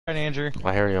Andrew.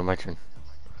 I hear you, my turn.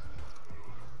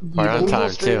 Right on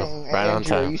time, too. Right on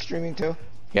time. Are you streaming too?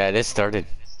 Yeah, it is started.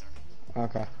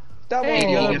 Okay. Double! Hey,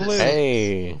 the other blue.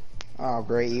 Hey! Oh,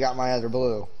 great. You got my other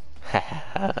blue.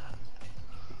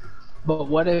 But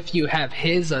what if you have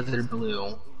his other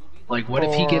blue? Like, what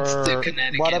if he gets the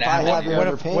Connecticut What if I have Avenue? your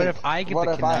other pink? What if I get What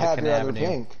the if I have Connecticut your other Avenue?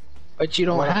 pink? But you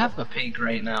don't What if- have a pink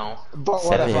right now. But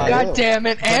what if Seven. I God do? damn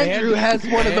it, Andrew has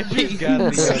one of the Andrew's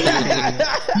pinks.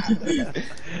 got the other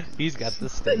He's got the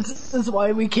stakes. This is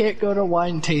why we can't go to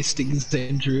wine tastings,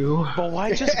 Andrew. But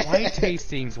why just wine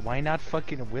tastings? Why not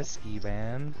fucking whiskey,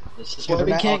 man? This is Well, why we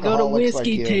they're not can't go to alcoholics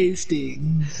whiskey like you.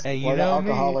 tastings. Hey, you We're know not me.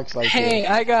 alcoholics like Hey, you.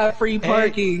 I got free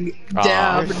parking. Aw,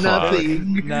 Damn, fuck.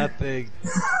 nothing. Nothing.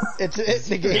 It's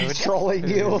the game's trolling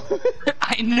you.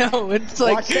 I know, it's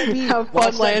like, Watch that be- have watch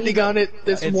fun that landing be- on it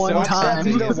this It's one so That'd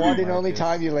be time. the one and Marcus. only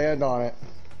time you land on it.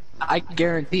 I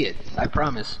guarantee it. I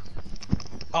promise.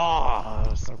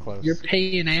 Oh, so close. You're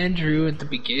paying Andrew at the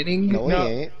beginning? No, No.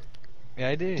 he ain't. Yeah,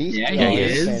 I did. He's Yeah, yeah, he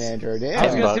he's is. St. Andrew. I was Damn.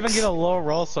 gonna see if I $10. can get a low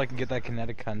roll so I can get that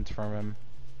kinetic hunt from him.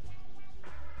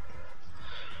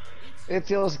 It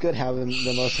feels good having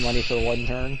the most money for one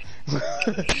turn.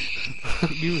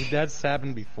 That's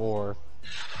happened before.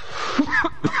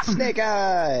 Snake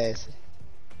eyes.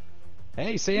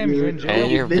 Hey, Sam, you in jail?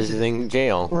 And you're visiting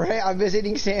jail. Right, I'm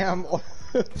visiting Sam.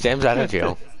 Sam's out of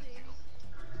jail.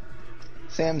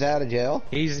 Sam's out of jail.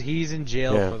 He's in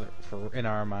jail Yeah. for in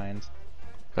our minds.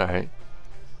 Alright.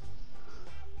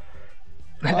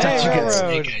 I thought you got railroad.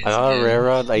 snake eyes. Another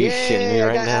railroad? Are you Yay, shitting me I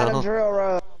right got Adam's now?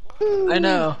 Railroad. I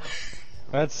know.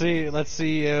 Let's see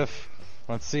if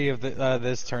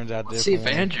this turns out different. Let's see if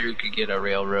Andrew could get a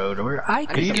railroad, or I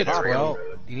could He get needs a a 12.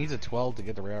 railroad. He needs a 12 to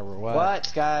get the railroad. What,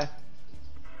 Sky?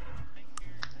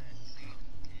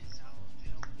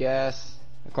 Yes.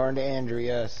 According to Andrew,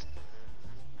 yes.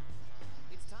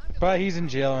 But he's in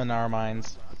jail in our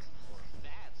minds.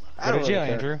 I Go don't to jail,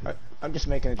 really care. Andrew. I'm just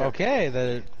making a joke. Okay,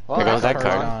 the There goes that card's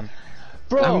card. on.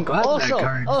 Bro, I'm glad that also,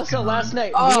 card's gone. last night,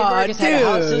 me Aw, and Marcus had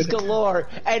houses dude. galore,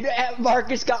 and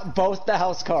Marcus got both the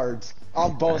house cards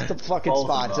on both the fucking Both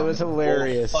of spots. It them. was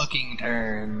hilarious. Both fucking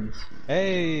turns.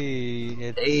 Hey,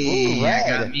 it's Hey, Ooh, I red.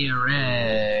 got me a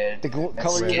red. The color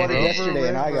Let's you get wanted it. yesterday,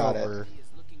 and I got it. Rover.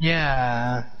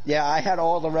 Yeah. Yeah, I had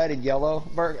all the red and yellow,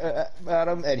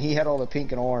 Adam, and he had all the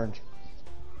pink and orange.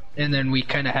 And then we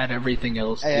kind of had everything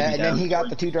else. And then he got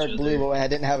the two two dark blue, but I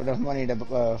didn't have enough money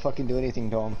to fucking do anything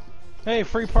to him. Hey,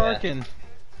 free parking.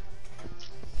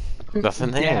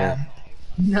 Nothing there.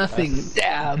 Damn. Nothing.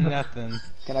 Damn. Nothing.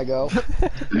 Can I go?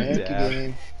 Thank you, Yeah.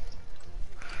 game.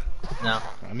 No.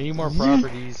 I need more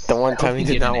properties. The one time hope you you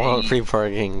did get not an want 8. free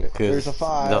parking There's a because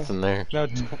 5. nothing there. No,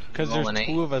 because there's Rolling 8.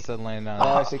 2 of us that land on it.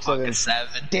 5, 6, Fuck 7. a 7.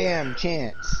 Damn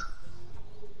chance.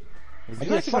 Would I you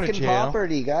get like to go to fucking jail?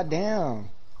 property, goddamn.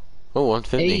 Oh,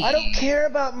 150. Hey. I don't care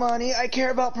about money, I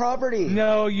care about property.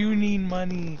 No, you need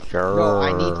money. Sure. No,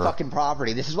 I need fucking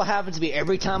property. This is what happens to me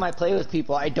every time I play with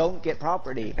people. I don't get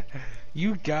property.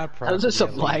 You got That property. was just some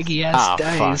at least. laggy Ah, ass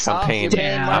dice. fuck. I'm paying,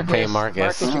 Damn. I'm paying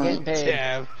Marcus. Marcus, you're getting paid.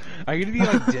 Damn. Are you gonna be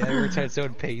like dead every time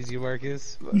someone pays you,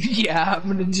 Marcus? Yeah, I'm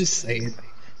gonna just say it.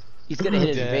 He's gonna hit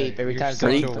his Yeah, vape every you're time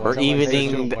such someone a We're Someone pays you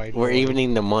evening. a white We're boy.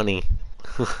 evening the money.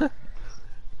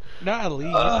 Not at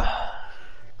least.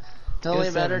 It's only a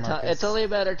Yes, better Marcus. time. It's only a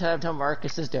better time till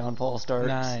Marcus's downfall starts.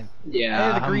 9.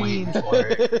 Yeah, Hey, the I'm waiting green. for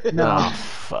it. Oh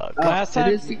fuck.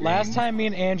 Last time me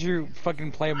and Andrew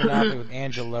fucking played Monopoly with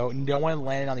Angelo, no one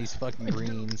landed on these fucking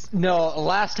greens. No,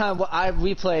 last time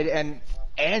we played, and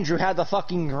Andrew had the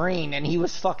fucking green, and he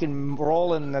was fucking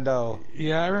rolling the dough.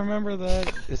 Yeah, I remember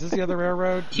that. Is this the other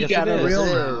railroad? He Yes, got it a is.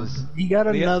 railroad. He got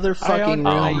The- another fucking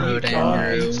I railroad, own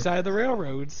Andrew. each side of the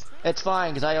railroads. It's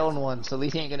fine, because I own one, so at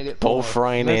least he ain't gonna get Both four.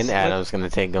 Ryan Let's- and Adam's gonna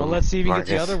take them. Well, let's see if he gets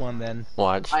the Marcus. other one then.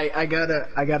 Watch. I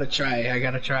gotta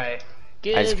try.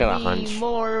 Give I just got a me hunch.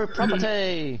 more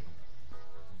property.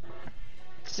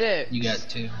 Sit. You got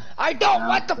 2. I don't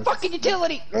want the fucking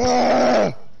utility!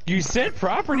 You said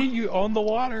property, you own the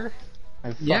water.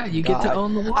 Yeah, you get to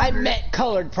own the water. I meant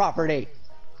colored property.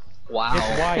 Wow.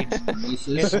 It's white. It's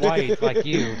Racist. white, like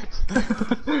you.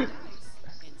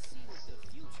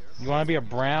 You want to be a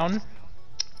brown?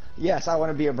 Yes, I want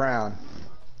to be a brown.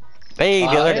 Hey, the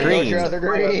other There goes green. your other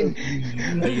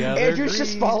green. The other Andrew's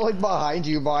just green. following behind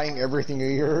you, buying everything of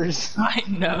yours. I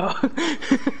know.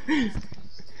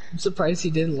 I'm surprised he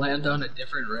didn't land on a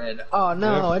different red. Oh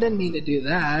no, Yeah. I didn't mean to do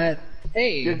that.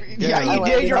 Hey. Yeah, I you did.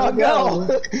 landed You're on on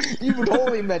go. You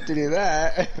totally meant to do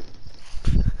that.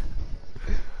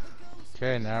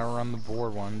 Okay, now we're on the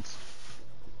board ones.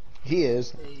 He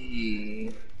is.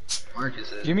 Hey.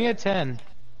 Marcus is. Give me a 10.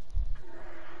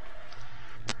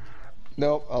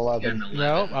 Nope, Got an 11. 11.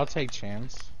 Nope, I'll take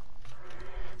chance.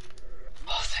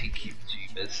 Oh, thank you,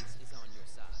 Jeebus.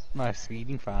 My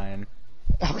speeding fine.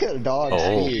 I'll get a dog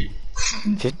Oh. speed.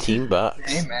 $15.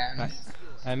 Hey, man.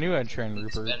 I knew I'd train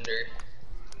Rupert. Spender.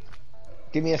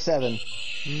 Give me a 7.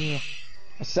 Yeah.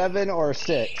 A 7 or a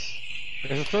 6.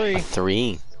 There's a 3.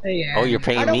 3. Hey, Oh, you're I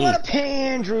paying don't me. want to pay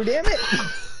Andrew, damn it!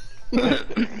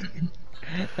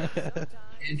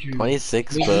 Andrew,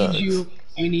 26 we bucks.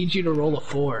 we need you to roll a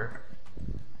 4.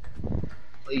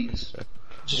 Please.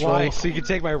 Just roll Why? a So you 4. can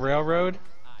take my railroad?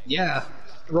 Yeah.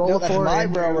 Roll No, a that's 4. my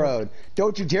Andrew. railroad.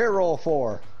 Don't you dare roll a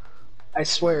 4. I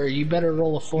swear, you better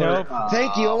roll a 4. Nope.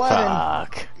 Thank you, 11.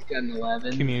 Fuck. You got an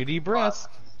 11. Community breast.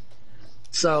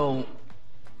 So,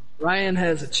 Ryan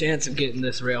has a chance of getting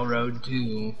this railroad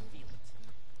too.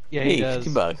 Yeah, he Hey, does.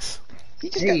 $50. He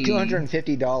just Hey. got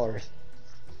 $250.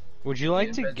 Would you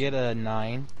like to get a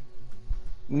 9?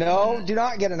 No, do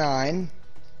not get a 9.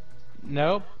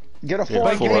 Nope. Get a Get a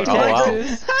 4. four. Give me Oh, wow.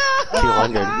 taxes.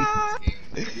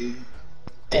 200.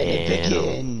 And it Damn.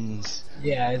 begins.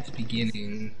 Yeah, it's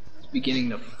beginning. It's beginning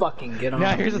to fucking get on.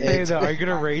 Now here's the thing It's- though, are you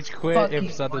gonna rage quit Fucking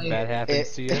if something quiet. bad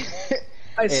happens to you?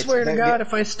 I It's swear to been- God,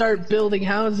 if I start building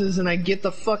houses and I get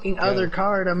the fucking other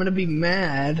card, I'm gonna be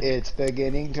mad. It's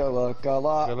beginning to look a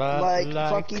lot like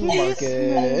fucking Christmas.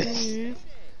 Marcus.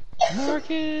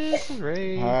 Marcus is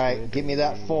rage. Alright, give me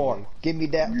that 4. Give me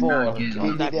that 4. not getting Give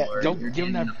me that that. four. Don't, Don't give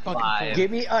him that getting a fucking 5. give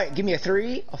me, alright, give me a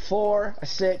 3, a 4, a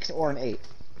 6, or an 8.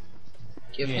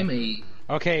 Give him a.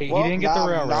 Okay, Well, he didn't get the I'm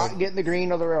railroad. not getting the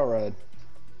green or the railroad.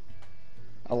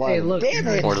 11. Hey, look, Damn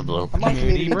it! Or the blue. I'm on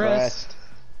Community community breast.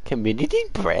 Community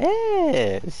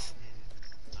breast.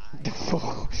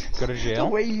 Go to The jail.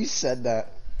 way you said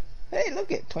that. Hey,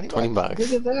 look at 20 $20 bucks.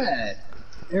 bucks. Look at that.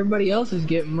 Everybody else is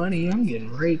getting money. I'm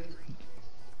getting raped.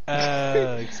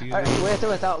 Excuse Alright, me. with or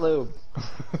without lube?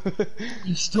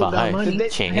 You still got Five. money. Did they-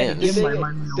 Chance. Give Did my they,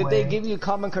 money did away. they give you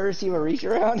common courtesy of a reach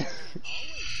around?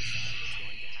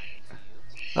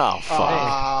 Oh, fuck.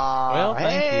 Well,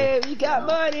 thank hey, we got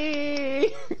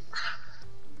money!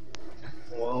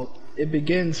 Well, it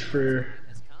begins for.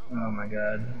 Oh my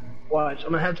God. Watch,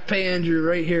 I'm gonna have to pay Andrew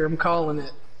right here. I'm calling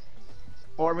it.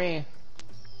 Or me.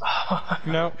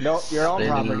 No. Nope, your own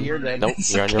property, you're good. Nope,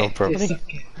 you're on your own It's property.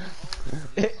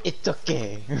 okay. It's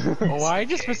okay. Why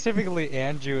just specifically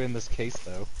Andrew in this case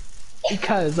though?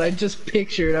 Because I just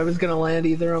pictured I was gonna land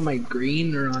either on my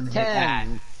green or on his.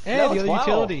 10. Hey, No, the other 12.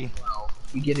 utility.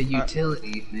 We get a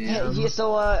utility, Hey, man. yeah,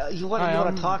 so, you want Hi,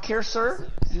 to talk here, sir?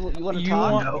 You want to You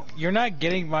talk? want, No. You're not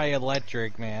getting my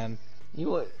electric, man.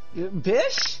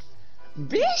 Bish?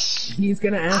 Bish? He's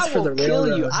gonna ask I for the will kill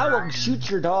railroad. you. I will Ryan. shoot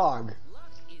your dog.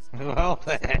 Well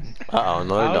then. Uh-oh,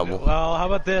 another double. Well, how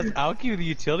about this? I'll give you the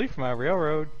utility for my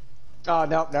railroad. Oh,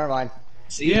 no, never mind.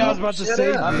 See, Yeah, I was about to shut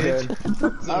say, up. I'm bitch.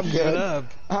 good. I'm Shut good. up.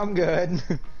 I'm good.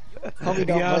 Homie,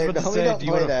 don't Yeah, I was play, about to homie, say, don't do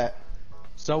you play wanna- that.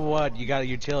 So what? You got a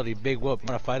utility. Big whoop. You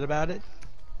wanna fight about it?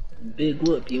 Big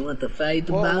whoop. You want to fight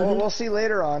about Well, it? we'll see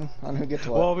later on who gets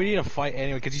what. Well, we need to fight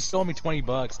anyway, because you stole me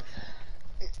 $20.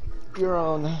 Your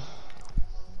own.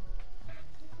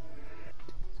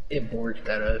 It borked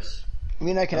at us. I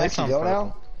mean, I can At actually least go I'm now?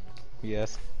 purple.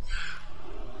 Yes.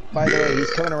 By the way,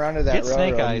 he's coming around to that Get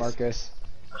Snake railroad, Eyes. Marcus.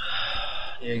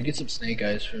 Yeah, get some snake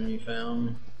eyes from me,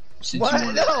 fam. Since What? you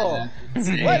wanted No!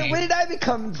 that. When did I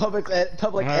become public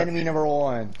enemy number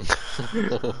 1?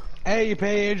 Hey, you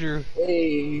pay Andrew.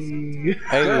 Hey. Good,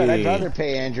 I'd Hey. rather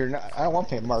pay Andrew. I don't want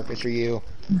to pay Marcus or you.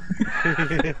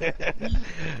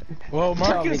 Well, Tell me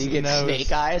Marcus to get knows.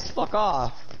 snake eyes. Fuck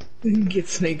off. Get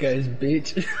snake eyes,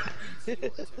 bitch.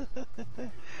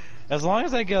 As long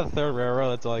as I get a third railroad,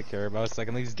 that's all I care about. So I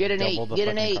can at least Get an 8. double the Get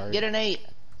an fucking 8. card. Get an 8.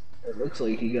 It looks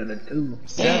like he got a 2.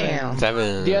 Damn.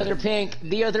 7. The other pink.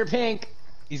 The other pink.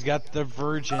 He's got the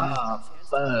virgin. Ah,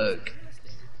 fuck.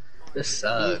 This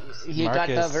sucks. You got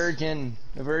the Marcus. virgin.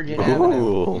 The virgin avenue.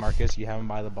 Ooh. Marcus, you have him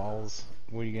by the balls.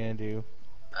 What are you gonna do?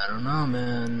 I don't know,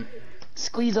 man.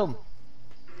 Squeeze them.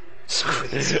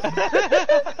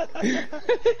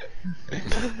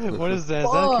 What is that?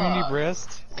 Is that a community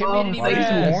breast? Community Why these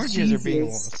breast. oranges are being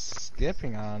Jesus.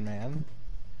 skipping on, man?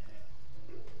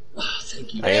 Oh,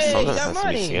 thank you. I guess Hey, something you got has to be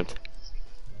money. skipped.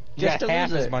 You Just got to half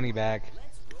lose his it. money back.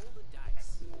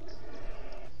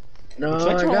 No, Would you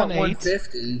like I to roll got an 8?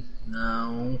 150.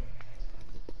 No.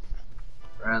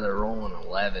 Rather roll an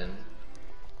 11.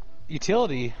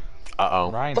 Utility.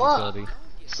 Uh-oh. Ryan's Fuck. utility.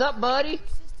 Sup, buddy?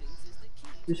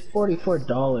 There's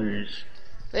 $44.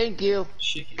 Thank you.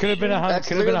 Could have been That's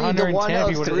could have been literally the 110 one if of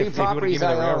he would have 3 if he would have properties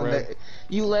given me the I own. railroad.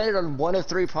 You landed on one of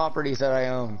 3 properties that I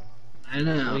own. I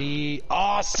know.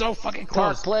 Oh, so fucking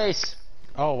close. Park Place.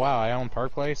 Oh wow, I own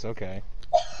Park Place. Okay.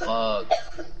 Fuck.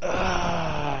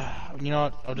 You know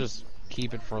what? I'll just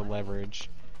keep it for leverage.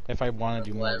 If I want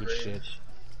to do mortgage shit.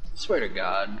 Swear to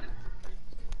God.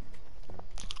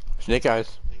 Snake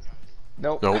eyes.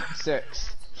 Nope. Nope.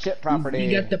 6. Shit property.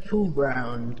 You got the poo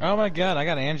brown. Oh my god, I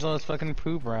got Angela's fucking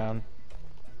poo brown.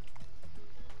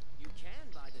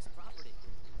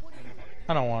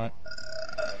 I don't want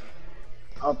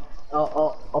it.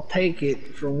 I'll take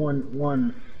it for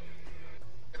one.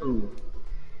 Oh,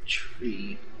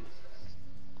 tree.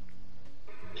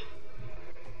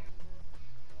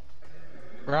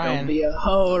 Ryan. Don't be a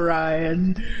hoe,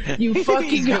 Ryan. You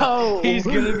fucking hoe. He's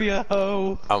gonna be a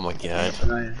hoe. Oh my god.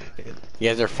 Ryan. You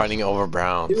guys are fighting over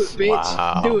Browns. Do it, bitch.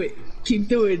 Wow. Do it. Keep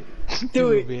doing it.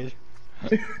 Do it. Bitch.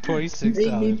 26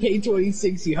 Make me pay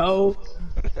 26, you hoe.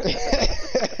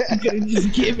 You could have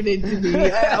just given it to me.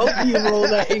 I hope you roll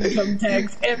that income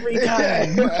tax every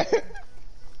time.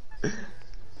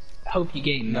 I hope you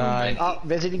gain Nine. Oh,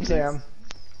 visiting Sam.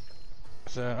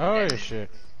 So, oh shit.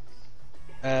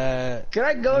 Can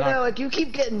I go now? Like, you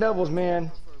keep getting doubles,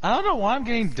 man. I don't know why I'm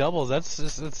getting doubles. That's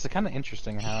just, it's kind of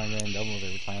interesting how I'm getting doubles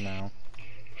every time now.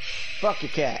 Fuck your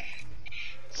cat.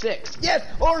 6. Yes!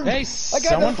 Orange! Hey, I got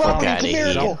someone the property. fucking It's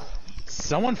a miracle.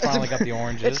 Someone finally got the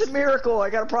oranges. It's a miracle. I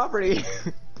got a property.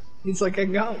 He's like, I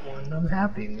got one. I'm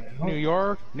happy, man. New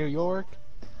York, New York.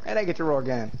 And I get to roll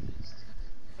again.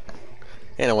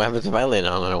 And what happens if I land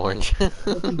on an orange? I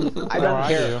Oh, don't I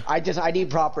care. do. I need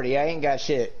property. I ain't got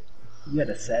shit. You got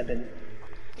a 7.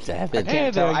 Savage. Hey,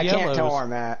 the I can't tell yellows. where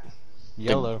I'm at.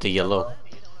 Yellow. The yellow.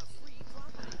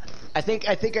 I think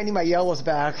I need my yellows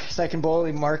back so I can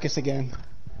bully Marcus again.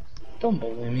 Don't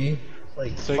bully me.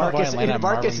 Like, So you can Marcus- buy land at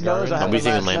Marcus Marvin knows Gardens. I have Nobody's the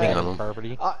even last landing name. on them.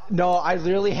 Property. No, I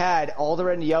literally had all the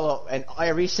red and yellow, and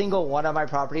every single one of my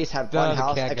properties had one The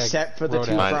house cat got except for the rode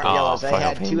 2 out. front Oh, yellows. I fuck,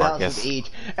 had okay, 2 Marcus. houses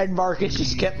each, and Marcus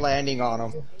just kept landing on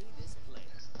them.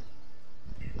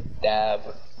 dab.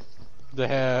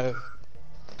 The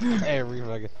every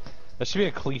fucking. That should be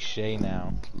a cliche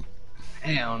now.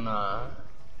 Hell no.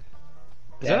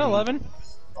 Is that 11?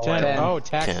 10. 10. Oh,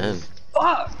 10. taxes.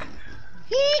 Fuck!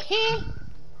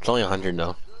 It's only 100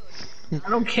 though. I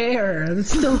don't care. It's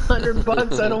still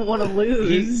 $100 I don't want to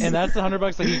lose. And that's the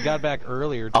 $100 that he got back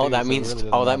earlier. Too, Oh, that so means it really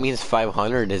doesn't that matter. means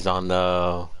 500 is on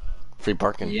the free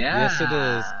parking. Yeah. Yes, it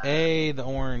is. Hey, the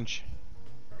orange.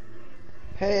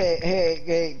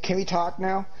 Hey, can we talk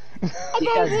now?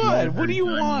 About what? What do you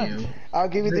want? I'll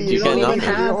give you the You get utility nothing.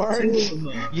 for the orange.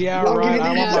 Yeah, I'll give right. you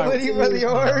I the want my. utility for the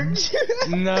orange.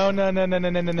 No.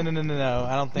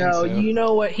 I don't think No, so. you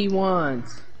know what he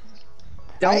wants.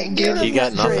 I ain't give giving He him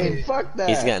got that trade. nothing. Fuck that.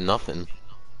 He's got nothing.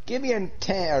 Give me a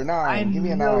 10 or 9. I Give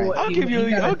me a know 9. what I'll he- give you.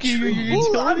 he got I'll a give you your tree. Ooh,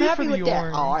 utility I'm happy for with the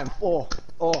that. orange.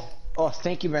 Oh,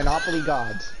 thank you, Monopoly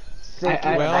gods. Thank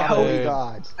you, well, Monopoly dude.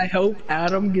 gods. I hope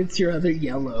Adam gets your other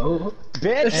yellow.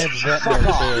 Bitch, It's that fuck there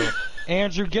off. too.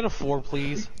 Andrew, get a 4,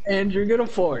 please. Andrew, get a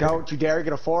 4. Don't you dare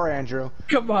get a 4, Andrew.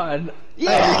 Come on. Yeah.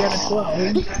 Andrew got a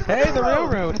 12. Hey, the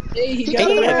railroad. Hey, he got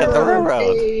Hey, a I got the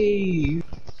railroad. Hey.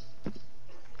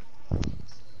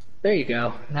 There you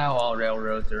go. Now all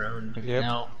railroads are owned. Yep.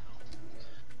 Now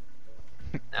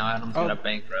Adam's Oh. gonna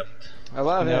bankrupt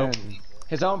 11. Nope.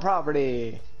 His own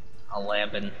property.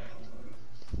 11.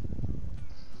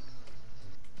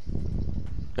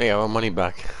 Hey, I want money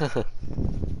back. I was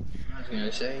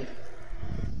gonna say.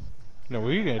 No, what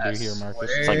are you gonna do here, Marcus?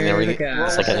 It's like never. Swear to God.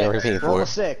 It's like I never paid Roll for a it.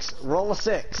 6. Roll a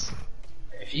 6.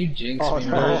 If you jinx Oh, me,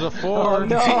 no. There's a 4. Oh,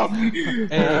 no.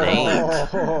 Hey,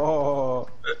 Oh,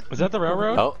 was that the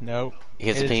railroad? Oh. No. He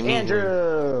has to It pay is me.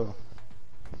 Andrew.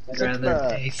 I'd 6 rather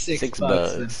bucks. pay $6 $6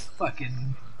 than bucks.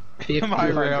 fucking My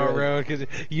 500. railroad, because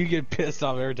you get pissed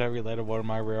off every time we land on one of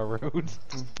my railroads.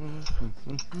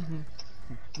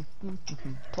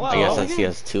 I guess that's he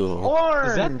has 2 of them.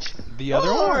 Is that Orange. the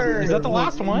other one? Is that the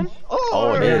last one?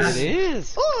 Oh, it Orange. is. It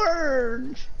is.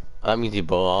 Orange. That means you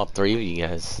bowl all 3 of you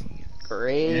guys.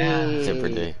 Great. Yeah. Super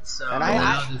day. So And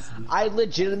now this is- I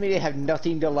legitimately have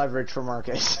nothing to leverage for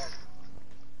Marcus.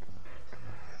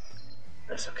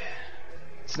 that's okay.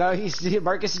 So now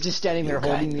Marcus is just standing there You got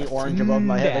holding the nothing. orange above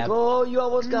my head, like, Dab. oh, you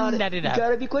almost got it. Dab, You dab.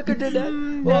 gotta be quicker than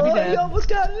that. Dab, Oh, dab. you almost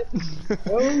got it.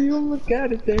 Oh, you almost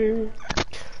got it there.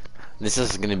 This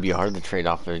is gonna be hard to trade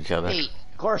off of each other. Hey,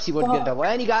 of course he wouldn't get double,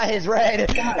 and he got his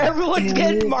red. God Everyone's damn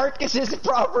getting it. Marcus's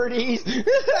properties.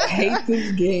 I hate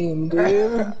this game,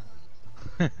 dude.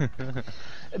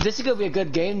 This is gonna be a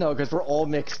good game though, because we're all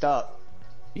mixed up.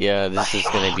 Yeah, this is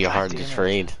gonna be hard to damn it.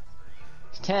 trade.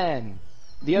 10.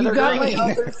 The You other got my green.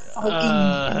 other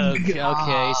fucking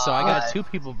Okay, so I got God. 2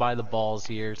 people by the balls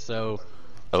here, so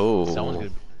Oh. someone's gonna.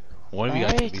 One of you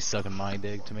guys Alright. could be sucking my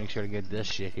dick to make sure to get this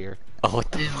shit here. Oh, what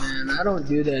the Hey man, I don't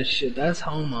do that shit. That's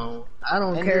homo. I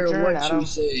don't End care your turn, what Adam. you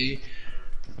say.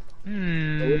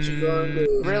 Hmm. What you gonna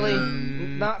do? Really?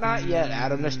 man? Not yet,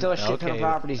 Adam. There's still a shit ton of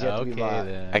properties yet to be bought.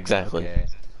 Then. Exactly. Okay.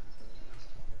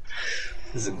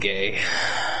 This is gay.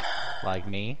 Like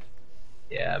me?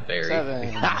 Yeah, very.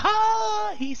 7.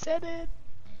 Haha! He said it.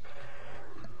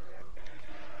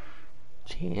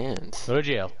 chance? Go to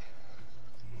jail.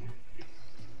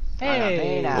 I'm not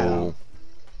paying Adam.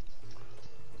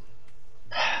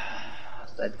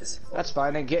 Oh, That's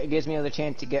fine. It gives me another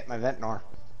chance to get my Ventnor.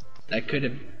 That could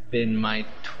have been my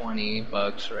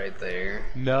 $20 right there.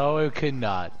 No, it could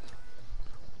not.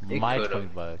 It My could've. 20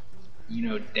 bucks. You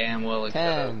know damn well it could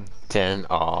 10. 10.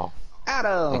 Oh,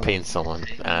 Adam. I'm paying someone.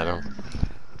 Adam.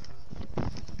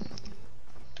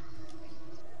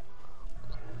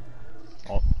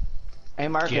 Oh, Hey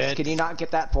Marcus, Get can you not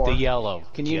get that 4? the yellow.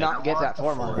 Can you Get not get that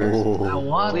 4, Marcus? I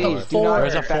want Please the do not.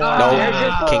 There's a get 4. that. No, There's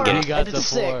your 4. can't get it. He got It's a the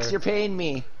 6. 4. You're paying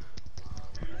me.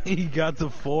 He got the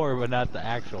 4, but not the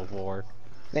actual 4.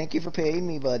 Thank you for paying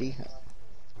me, buddy.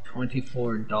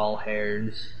 24 doll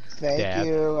hairs. Thank Dab.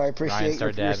 you. I Ryan appreciate your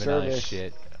started dabbing on his service.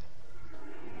 shit.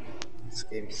 This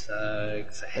game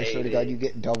sucks. I I hate swear to it. God, you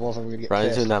get doubles. I'm gonna get Ryan's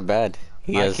pissed. doing not bad.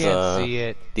 He I has can't see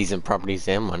it. decent properties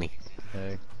and money.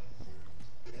 Okay.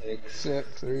 6,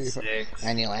 3, 4. 6.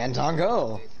 And he lands on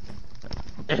go.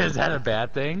 Is that a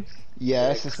bad thing?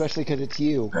 Yes, especially because it's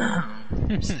you.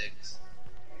 6.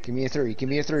 Give me a 3. Give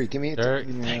me a 3. Give me a There-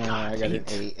 3. thank I got an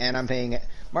 8. 8, and I'm paying it.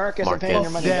 Marcus, I'm paying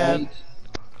your money Dab.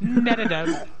 back.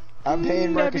 Da-da-da. I'm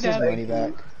paying Marcus's Dabby-dabby. money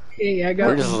back. Hey, I got.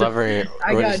 We're just levering.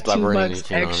 I We're got just $2 levering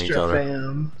each on each extra, other.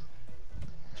 fam.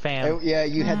 Fam. Oh, yeah,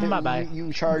 you had to. Bye-bye.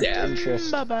 You charged Yeah.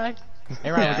 interest. Bye-bye. Hey,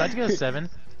 Ryan, would you like to go to 7?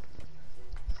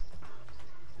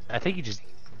 I think you just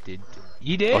did.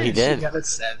 You did? Oh, he She did. got a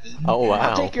 7. Oh I'll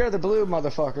wow. take care of the blue,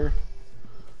 motherfucker.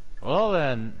 Well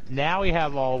then, now we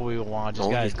have all we want. Just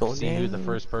Oh, gotta he's going see who the in.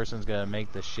 first person's gonna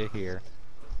make the shit here.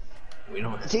 We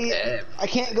don't have See, that. I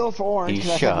can't go for orange You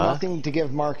because I shot. have nothing to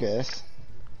give Marcus.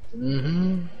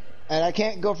 Mm-hmm. And I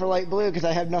can't go for light blue because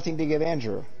I have nothing to give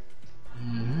Andrew.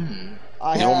 Mm-hmm.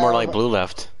 I There's one more have- light blue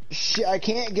left. I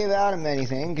can't give Adam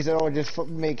anything because it'll just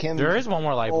make him There is one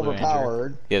more light blue, Andrew.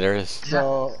 overpowered. Yeah, there is.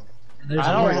 So There's I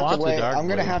I'm don't gonna have want to the wait. dark I'm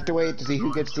gonna blue. have to wait to see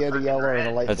who gets the other yellow or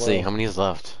the light Let's blue. see how many is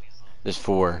left. There's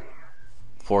 4.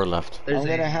 4 left. I'm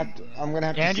gonna have to. I'm gonna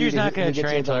have to Andrew's see not who gonna gets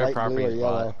train either till our light blue or property's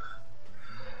yellow.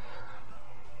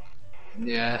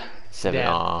 Yeah. 7.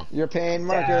 Damn. Aw. You're paying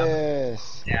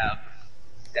Marcus. Dab.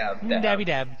 Dab. Dab. Dabby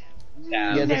dab. Dab.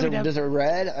 Yeah, Dabby-dab. there's a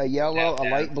red, a yellow, a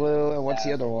Dab. light blue, and what's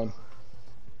the other one?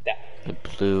 The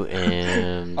blue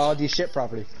and. Oh, the ship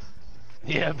property.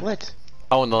 Yeah. What?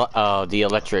 Oh, and the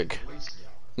electric.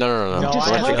 No. No, The I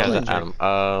electric have has electric.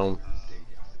 Adam.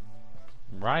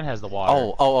 Ryan has the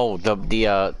water.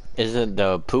 The isn't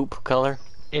the poop color?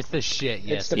 It's the shit.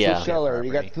 Yes. It's the Yeah. poop color.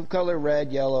 You got Property. poop color,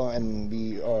 red, yellow, and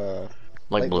the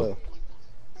Light blue.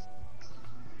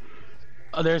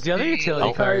 Oh, there's the other utility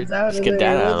Oh. card, Let's get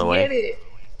that out of the way. Get it.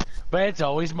 but it's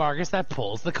always Marcus that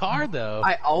pulls the card though.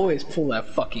 I always pull that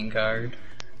fucking card.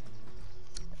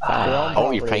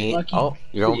 Oh, you're paying. Lucky Oh,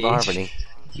 your own bitch. property.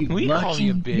 You We call lucky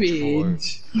you a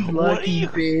bitch You What lucky do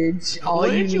you- bitch. All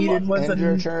what you did you needed was End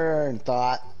your a. turn,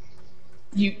 thought.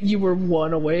 You were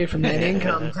 1 away from that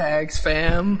income tax,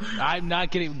 fam. I'm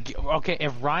not getting. Okay,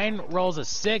 if Ryan rolls a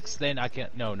 6, then I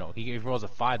can't. No. If he rolls a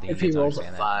 5, then If he gets rolls a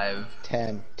understand 5.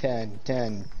 10, 10,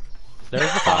 10. that.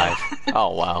 There's the 5. 5.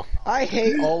 Oh wow. I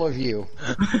hate all of you.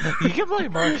 You can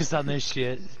blame Marcus on this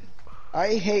shit.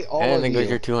 I hate all And of then you. goes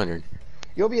your 200.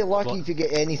 You'll be lucky Well- if you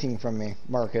get anything from me,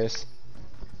 Marcus.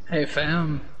 Hey,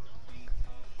 fam.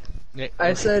 Yeah,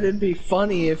 I said it'd be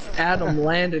funny if Adam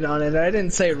landed on it. I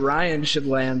didn't say Ryan should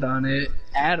land on it.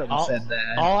 Adam all, said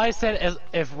that. all I said is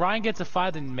if Ryan gets a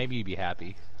 5, then maybe you'd be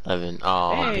happy. 11.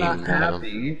 Oh, Hey. I'm even not Adam.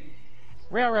 happy.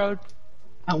 Railroad.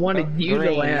 I wanted you to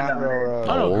Green, land not on it. railroad.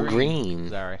 Oh, no, Oh, green.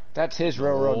 Sorry. That's his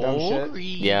railroad, dumb shit.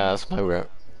 Green. Yeah, that's my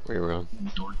railroad.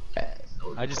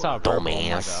 I just saw a purple. Dumbass.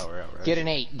 I'm like, oh, railroad. Get an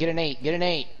 8, get an 8, get an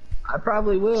 8. I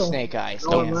probably will. Snake eyes.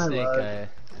 Oh, Damn. my Snake, lord.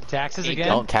 taxes Eight again?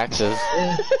 Oh, taxes.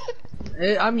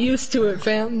 I'm used to it,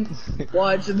 fam.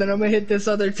 Watch, and then I'm gonna hit this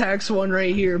other tax one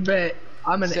right here. Bet.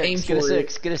 I'm gonna aim Six, for get a it.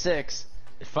 6, get a 6.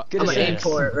 Fu- Get I'm a gonna aim six.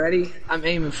 for it. Ready? I'm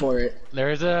aiming for it.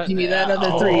 There's a. Give me that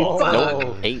other 3. Oh. Fuck.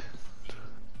 Nope. 8.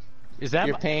 Is that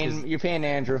You're my- paying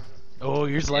Andrew. Oh,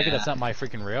 you're just lucky Yeah. that's not my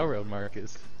freaking railroad,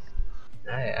 Marcus.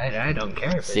 I don't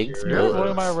care if 6 it's your You're Good.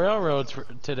 avoiding railroads. my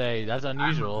railroads today. That's I'm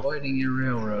unusual. avoiding your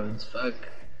railroads. Fuck.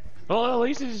 Well, at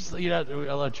least it's just,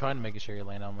 I'm trying to make sure you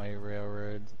land on my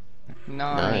railroads.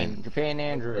 9. You're paying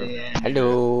Andrew.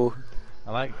 Hello.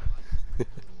 I like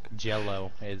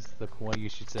Jello is the one you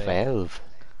should say. 12.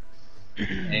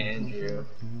 Andrew.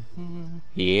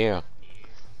 Yeah.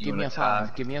 Give me a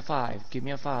 5. Give me a 5. Give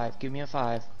me a 5. Give me a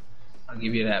 5. I'll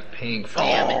give you that pink.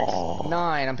 Oh.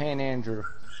 9. I'm paying Andrew.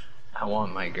 I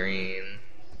want my green.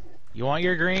 You want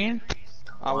your green?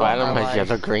 I Well, want Adam my has life.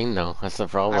 yellow green though. That's the I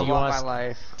problem. you want want- my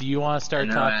life. Do you want to I start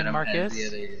know talking, Adam has Marcus? the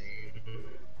other-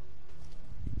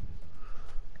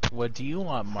 What do you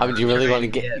want, I Marcus? mean, do you really want to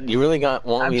get? You really want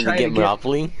I'm me to trying get to get-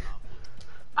 Monopoly?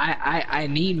 I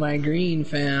need my green,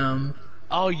 fam.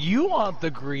 Oh, you want the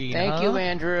green, Thank huh? you,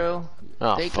 Andrew.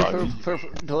 Oh Thank fuck. you for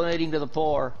donating to the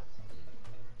poor.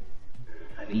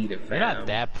 I need a You're not fan.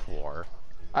 that poor.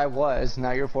 I was.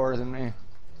 Now you're poorer than me.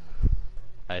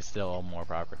 I still own more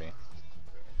property.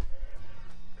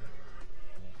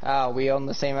 Oh, we own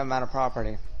the same amount of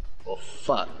property. Well,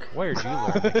 fuck. Where'd you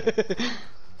learn?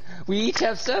 We each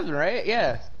have 7, right?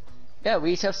 Yeah. Yeah,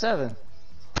 we each have 7.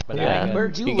 But Yeah.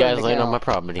 Where'd you You learn guys to land on count? my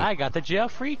property. I got the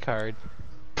jail-free card.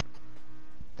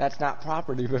 That's not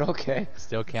property, but okay.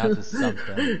 Still counts as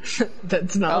something.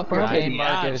 That's not Oh, property. okay. Yeah,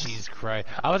 Marcus. Jesus Christ.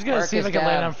 I was gonna see if I Marcus, could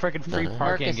land dab. on frickin' free parking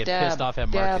Marcus, and get dab. pissed off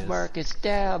at Dab, Marcus. Marcus,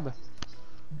 dab.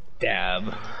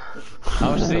 Dab.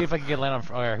 I was see if I could get land on.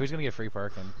 Oh, yeah, who's gonna get free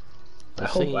parking? I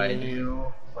hope I do,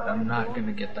 but I'm not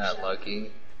gonna get that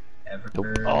lucky. Ever.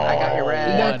 Oh, I got your You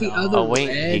red. got the other Oh wait,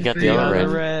 red he got for the you. other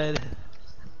red. Red.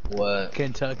 What?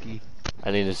 Kentucky. I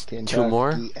need just 2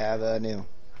 more. Avenue.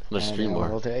 Let's 3 And more.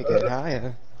 We'll take it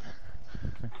higher.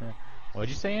 What'd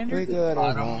you say, Andrew? We could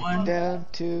Bottom walk one? down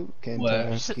to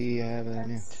Kentucky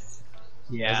Avenue.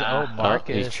 Yeah. Oh, Oh,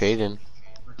 Marcus. he's trading.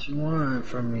 What you want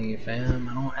from me, fam?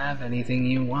 I don't have anything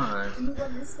you want. You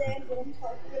understand what I'm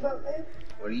talking about there?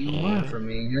 What do you want from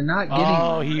me? You're not getting.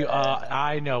 Oh, he.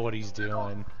 I know what he's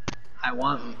doing. I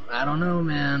want. I don't know,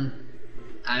 man.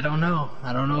 I don't know.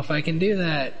 I don't know if I can do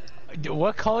that.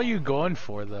 What color are you going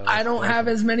for, though? I don't have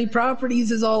as many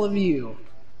properties as all of you.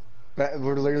 But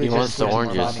we're literally He just wants the switching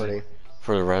oranges. property.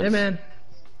 For the reds. Hey, man.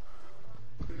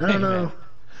 I Hey, don't know. man.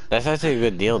 That's actually a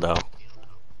good deal though.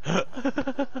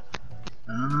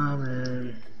 Oh,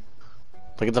 man.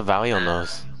 Look at the value on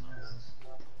those.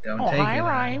 Don't Oh, take hi, it.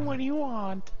 Ryan. What do you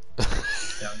want?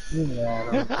 Don't do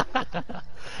that.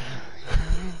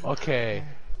 Okay.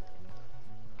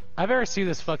 I've ever seen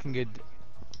this fucking good.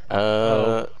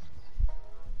 That's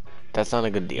not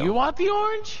a good deal. You want the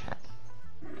orange?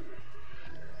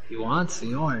 He wants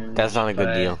the orange. That's not a good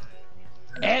but deal.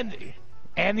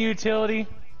 And the utility?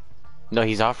 No,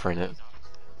 he's offering it.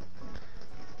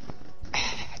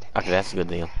 Okay, that's a good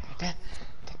deal.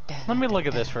 Let me look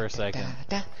at this for a second.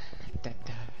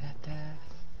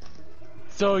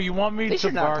 So you want me They to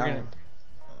should not bargain?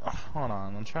 count. Hold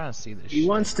on, I'm trying to see this. He shit.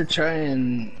 wants to try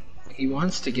and. He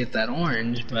wants to get that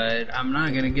orange, but I'm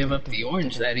not gonna give up the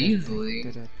orange that easily.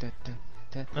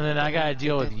 And then I gotta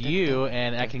deal with you,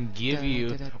 and I can give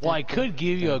you. Well, I could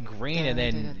give you a green, and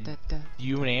then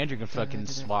you and Andrew can fucking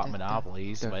swap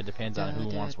monopolies. But it depends on who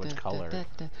wants which color.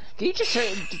 Can you just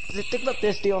think about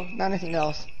this deal, not anything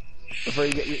else, before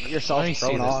you get yourself Let me see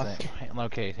thrown this off? thing.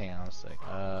 Okay, hang on a sec.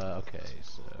 Okay,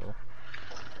 so.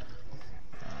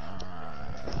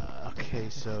 Okay,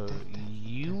 so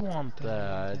you want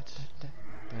that.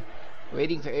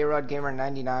 Waiting for A-Rod Gamer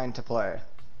 99 to play.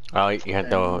 Oh, you have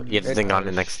to think on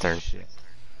it next turn. Shit.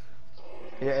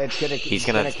 Yeah, it's gonna. He's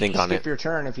gonna have to think on skip it. your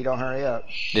turn if you don't hurry up.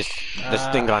 Just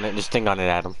think on it. Just think on it,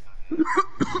 Adam.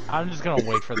 I'm just gonna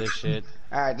wait for this shit.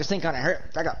 All right, just think on it. Hurry,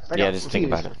 back up. Back Yeah, up. just think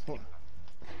about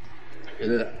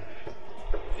Ugh.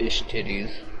 Fish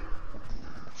titties.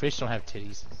 Fish don't have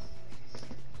titties.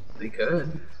 They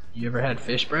could. You ever had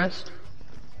fish breast?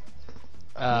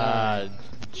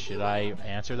 Should I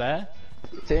answer that?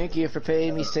 Thank you for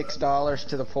paying me $6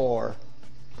 to the poor.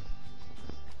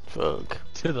 Fuck.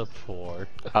 To the poor.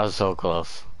 I was so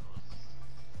close.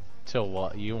 To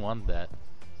what? You want that?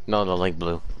 No, the light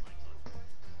blue.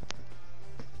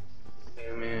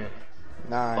 Yeah, man.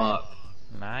 9. Fuck.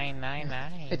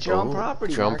 999. It's your own Ooh,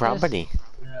 property. it's your own Marcus. property.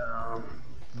 No.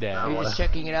 Yeah, You're just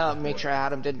checking it out and make sure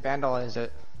Adam didn't vandalize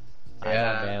it. I'm not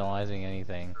Yeah. vandalizing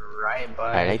anything. Right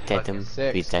by. I like that. fucking-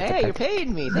 6. Beat that Hey, to you're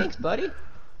paying me. Thanks, buddy.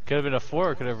 Could have been a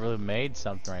 4. Could have really made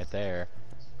something right there.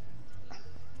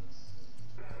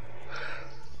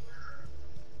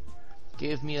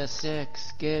 Give me a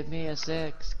 6. Give me a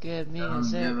 6. Give me a Don't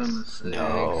 6. give him a 6.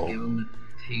 No. Give him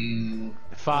a 2.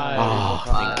 5. Oh,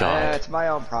 thank Yeah, God. it's my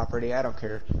own property. I don't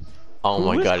care. Oh Who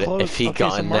my was God. close? If he Okay, so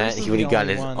gotten Marcus that, is he would the have got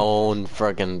only his one. own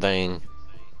friggin' thing.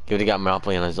 He would have got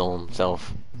Monopoly on his own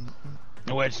self.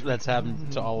 Which that's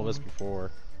happened to all of us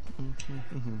before.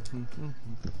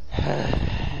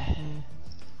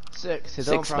 Six. His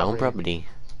Six, my own own property.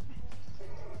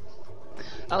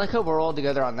 I like how we're all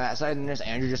together on that side, and there's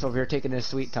Andrew just over here taking his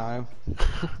sweet time.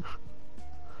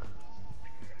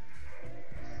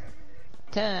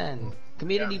 10.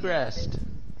 Community breast.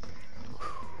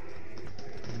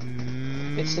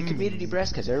 It's the community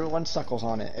breast because everyone suckles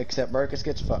on it except Marcus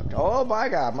gets fucked. Oh my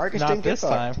god, Marcus Not didn't get this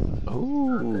fucked. time.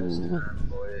 Ooh.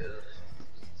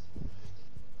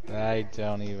 I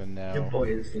don't even Your know.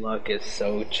 boy's luck is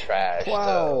so trash.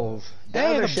 12. Hey,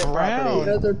 Other the shit brown. property.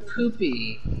 Another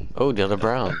poopy. Oh, the other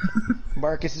brown.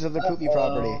 Marcus's other poopy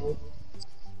property.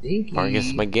 Stinky.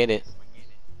 Marcus might get it.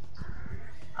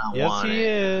 I Yes, want he it.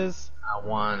 is. I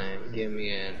want it. Give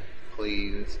me it.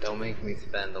 Please. Don't make me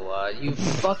spend a lot. You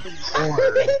fucking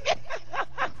whore.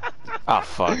 Ah,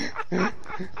 fuck.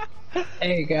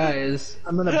 Hey guys,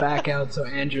 I'm gonna back out so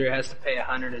Andrew has to pay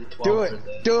 112 Do for it.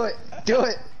 this. Do it. Do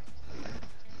it.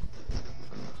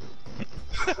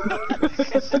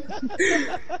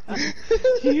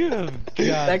 You have got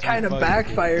That to kind of fucking-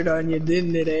 backfired on you,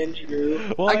 didn't it,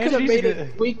 Andrew? Well, I could have Andrew's made good.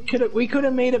 it. We could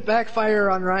have made it backfire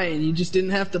on Ryan. You just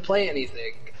didn't have to play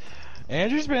anything.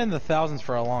 Andrew's been in the thousands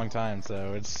for a long time,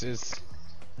 so it's just.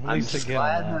 At I'm least just to get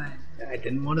on glad that. I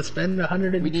didn't want to spend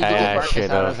 100 We and need to get Marcus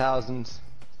shit out up. of thousands.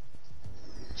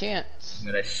 Chance. I'm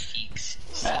gonna six.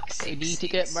 We need to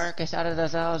get Marcus out of the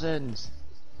thousands.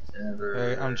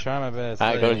 Hey, I'm trying my best.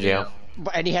 I go to jail.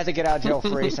 But, and he has to get out of jail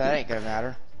free, so that ain't gonna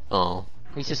matter. Oh.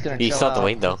 He's just gonna You chill still have to out.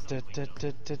 wait, though.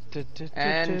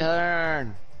 And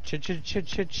turn.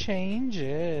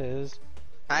 Changes.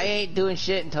 I ain't doing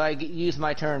shit until I use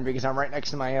my turn because I'm right next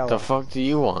to my The yellow. fuck do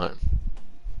you want?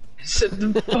 So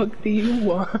the fuck do you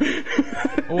want?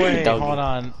 Wait, Doggy. hold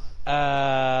on.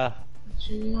 What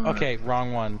you want? Okay,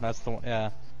 wrong one. That's the one. Yeah.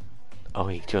 Oh,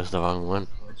 he chose the wrong one.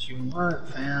 What you want,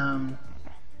 fam?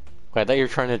 Wait, I thought you were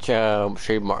trying to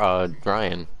shave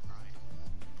Ryan.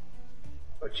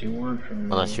 What you want from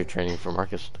me? Unless you're training for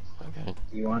Marcus. Okay.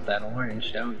 You want that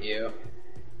orange, don't you?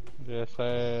 Yes,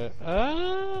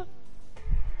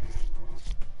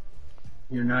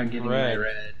 You're not getting Red. my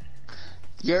red.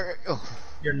 You're.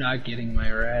 You're not getting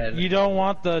my red. You don't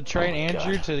want the train Oh,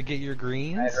 Andrew God. to get your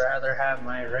greens? I'd rather have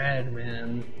my red,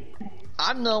 man.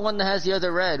 I'm the one that has the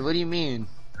other red. What do you mean?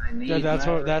 I need Yeah, that's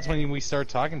my what. That's red. when we start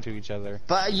talking to each other.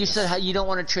 But you said how you don't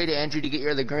want to trade Andrew to get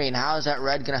your other green. How is that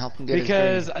red gonna help him get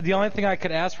Because his the only thing I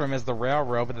could ask for him is the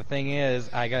railroad, but the thing is,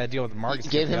 I gotta deal with Marcus.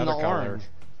 Give with him the the other color. orange.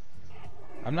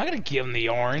 I'm not gonna give him the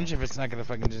orange if it's not gonna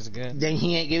fucking just get. green? Then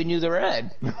he ain't giving you the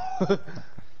red.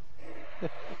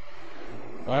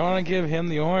 I want to give him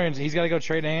the orange. He's got to go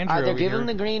trade Andrew. Either over give here. him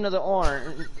the green or the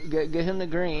orange. Give him the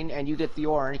green and you get the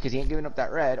orange because he ain't giving up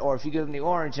that red. Or if you give him the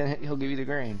orange, then he'll give you the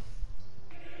green.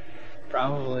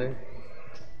 Probably.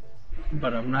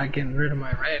 But I'm not getting rid of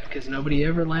my red because nobody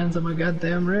ever lands on my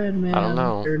goddamn red, man. I don't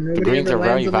know. Or The nobody greens ever are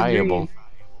very lands on the valuable. green.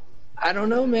 I don't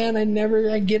know, man.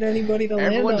 I get anybody to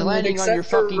land Everyone's on it landing on except your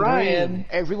for fucking Ryan. green.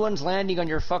 Everyone's landing on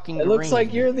your fucking It green. looks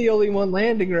like you're the only one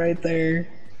landing right there.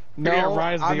 No, Yeah,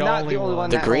 Ryan's the I'm not only the only one. one.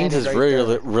 The that greens landed is right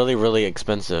really, there. really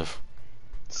expensive.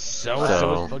 So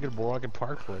So- is fucking Boardwalk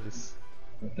Park Place.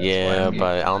 Yeah, I'm but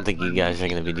I getting- don't think you guys are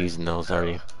gonna be using those, are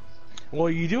you? Well,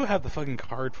 you do have the fucking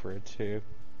card for it too.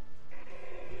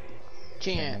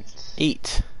 Chance.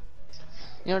 Eat.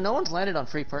 You know, no one's landed on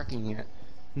free parking yet.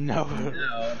 No.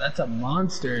 No, that's a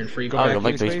monster in free Go Oh, back go to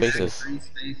back to your spaces. Free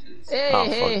spaces. Hey, Oh,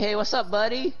 hey, fuck. hey, what's up,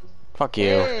 buddy? Fuck you.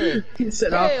 Hey, He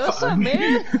said, hey, "Oh, what's fuck." up,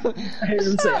 man? I heard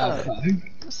him What's say, "Oh, up? fuck."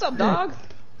 What's up, dog?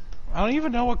 I don't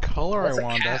even know what color That's I a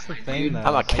want. cat, That's the dude. thing. Though.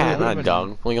 I'm a I cat, don't not a even-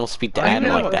 dog. We don't speak to I don't Adam even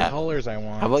know like what that. colors I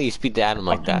want. How about you speak to Adam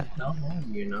like that? No,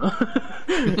 you know.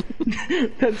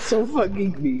 That's so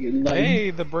fucking vegan. Like, Hey,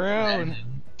 the brown.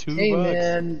 $2. hey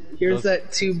man, here's Those-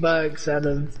 that $2 out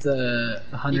of the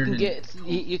You 100. can get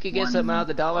you could get something out of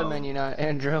the dollar menu now,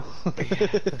 Andrew. I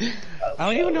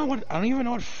don't even know what. I don't even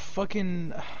know what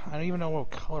fucking. I don't even know what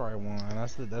color I want.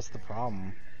 That's the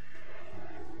problem.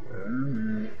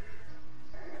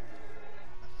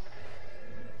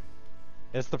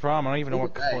 It's the problem. I don't even know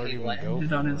what color He you want to go.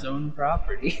 landed on his own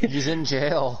property. He's in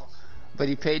jail, but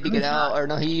he paid to get out, or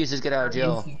no, he uses get out of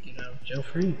jail. Get out of jail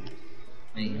free.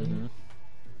 Man.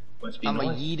 Must be I'm a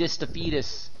nice. yeetus to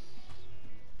fetus.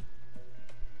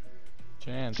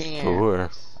 Chance. Can't. Sure.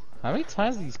 How many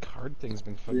times have these card things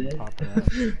been fucking Yeah. popping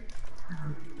up?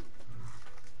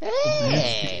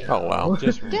 Hey, Oh wow.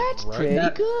 Just that's right- pretty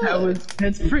good.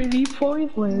 that's pretty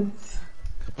pointless.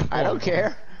 I don't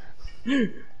care.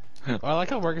 I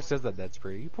like how Marcus says that. That's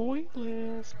pretty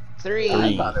pointless. 3.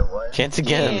 Three. thought it was. Chance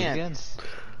again. Yeah. Again.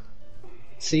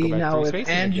 See, Go back now three if spaces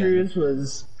Andrews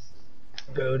was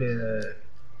go to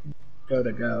go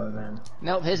to go then.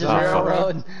 Nope, his is Oh, fuck.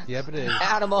 railroad. Yep, it is.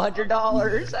 Add him $100.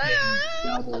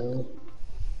 Double.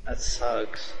 That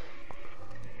sucks.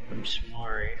 I'm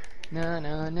sorry. No,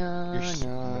 no, no, You're no,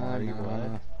 smart, you no.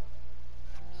 what?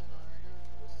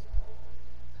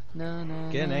 No,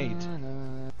 no, Get an 8. no,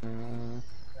 no.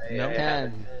 Nope.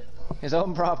 10. His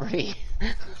own property.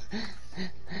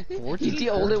 He's the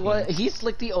only 14. one. He's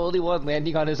like the only one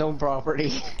landing on his own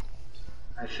property.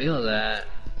 I feel that.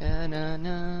 No, no,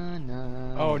 no,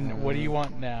 no. Oh, what do you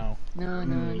want now? No,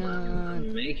 no, no.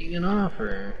 I'm making an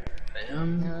offer,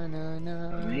 fam. No, no,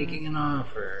 no. I'm making an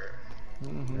offer.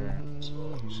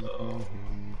 So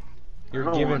You're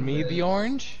don't giving want me the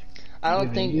orange? I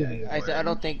don't Giving think. you the I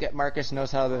don't think that Marcus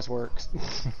knows how this works.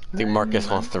 I think Marcus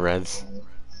wants the reds.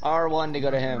 R1 to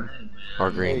go to him. Or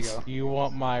There you greens. go. You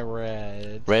want my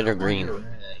red. Red or green?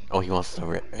 Oh, he wants the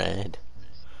red.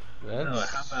 Oh,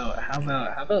 how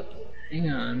about? Hang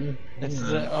on. It's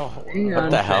Hang on. oh, Hang What on,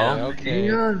 the fam. hell? Okay.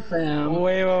 Hang on, fam.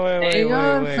 Wait, Hang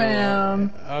on,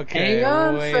 fam. Okay, Hang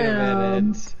on, wait fam. a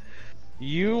minute.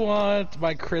 You want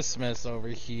my Christmas over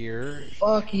here.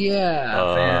 Fuck yeah,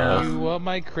 Uh, fam. You want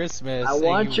my Christmas. I and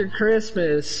want you- your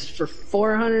Christmas for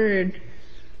 $402.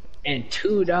 And an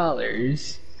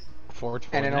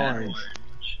 420. orange.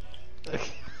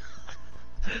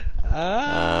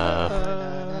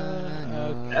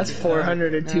 That's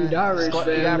 $402, You fam,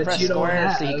 gotta that press you don't square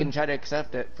have. so you can try to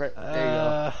accept it. There you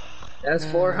go. That's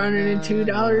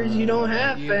 $402 you don't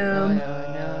have, fam.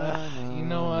 You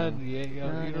know what?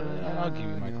 Yeah, I'll give you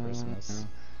my Christmas.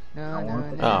 No, no,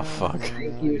 no. Oh, fuck.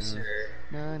 Thank you, sir.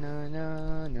 No, no,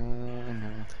 no, no, no.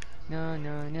 No,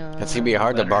 no, no. It's gonna be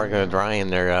hard to bargain with Ryan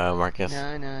there, Marcus.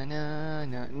 No, no, no,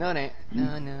 no. No, it ain't.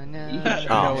 No, no, no.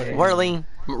 Oh, really?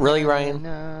 Really, Ryan?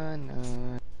 No,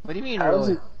 no. What do you mean, How's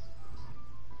really?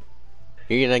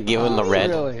 it- You're gonna give him the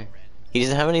red? Really? He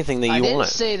doesn't have anything that I you didn't want.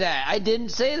 say that. I didn't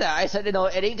say that. I said, no,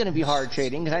 it ain't gonna be hard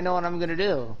trading because I know what I'm gonna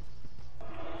do.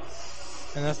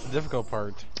 And that's the difficult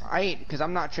part. I ain't, because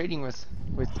I'm not trading with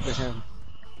him.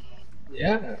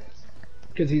 Yeah.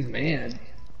 Because he's mad.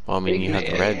 Well, I mean, Big you have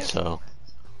the man. red, so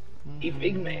He's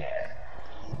big mad.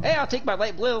 Hey, I'll take my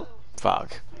light blue.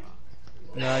 fuck.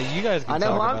 No, you guys can I know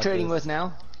talk who I'm about trading this. with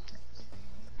now.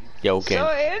 Yeah, okay. So,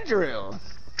 Andrew.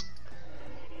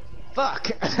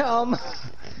 Fuck.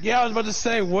 Yeah, I was about to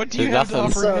say, what do you There's have to nothing.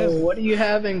 offer So, him? what do you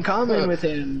have in common with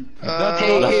him?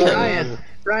 Nothing. Hey, Nothing.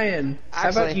 Ryan, how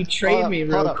Actually, about you trade me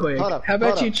real quick? How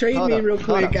about you trade me real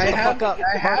quick? I have,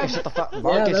 Marcus, shut the fuck. yeah,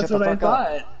 Marcus, that's shut what the I fuck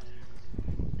up. thought.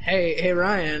 Hey,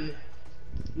 Ryan.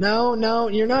 No,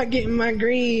 you're not getting my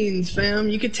greens, fam.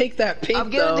 You can take that pink, I'm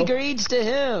giving though. the greens to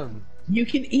him. You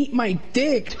can eat my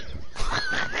dick.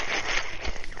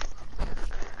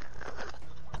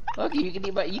 Okay, you can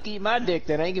eat my dick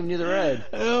then. I ain't giving you the red.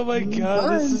 Oh my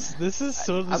god, Fine. this is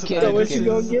so. I'm kidding, So what you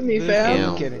gonna give me,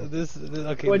 fam? I'm kidding.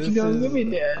 Okay, What you this gonna is- give me,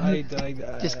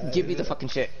 Dad? Just give me the fucking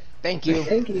shit. Thank you.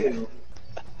 Thank you.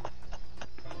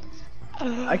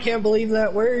 I can't believe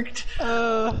that worked.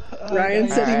 Ryan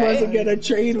said he wasn't gonna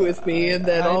trade with me, and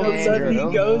then all of a sudden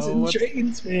he goes and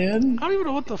trades, man. I don't even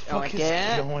know what the fuck Like is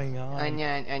that? going on.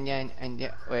 And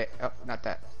wait, oh, not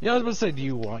that. Yeah, I was about to say, do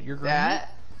you want your green?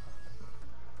 That.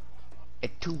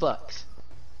 At $2. What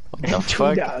the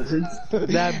fuck? That And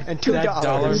that $2.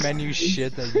 dollar menu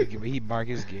shit that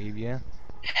Marcus gave you.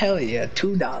 Hell yeah,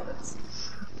 $2.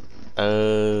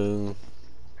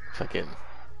 Fuck it.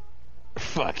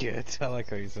 Fuck it. I like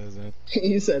how he says it.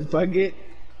 He said, "Fuck it."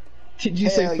 Did you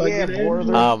say Hell "fuck yeah, it"?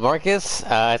 brother. Marcus,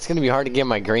 it's gonna be hard to get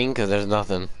my green because there's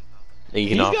nothing that you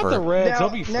can He's offer. got the reds. He'll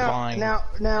be fine.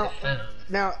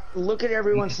 Now, look at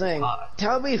everyone's thing.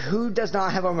 Tell me who does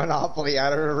not have a monopoly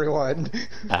out of everyone.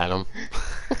 Adam.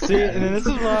 See, and this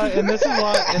is why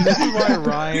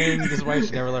Ryan. This is why you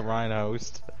should never let Ryan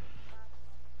host.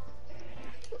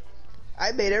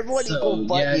 I made everyone So, equal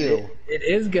but yeah, you. it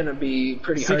is gonna be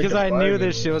pretty See, hard. because to I knew bargain.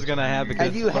 this shit was gonna happen.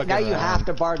 And now you have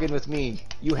to bargain with me.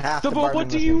 You have to But bargain what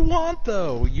do with you me. want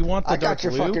though? You want the I dark got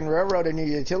your blue? fucking railroad and your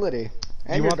utility.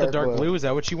 And You your want the dark blue? Is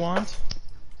that what you want?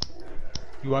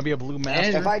 You want to be a blue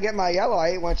master? If I get my yellow, I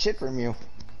ain't want shit from you.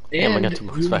 Damn, I And got too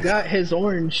much you spice. got his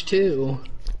orange too.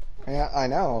 Yeah, I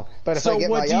know. But if So I get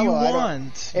what my do you yellow, I don't.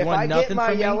 want? You If want I nothing get my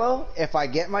from me?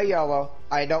 yellow,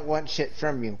 I don't want shit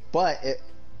from you. But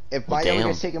if my yellow damn.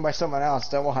 gets taken by someone else,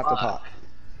 then we'll have to talk.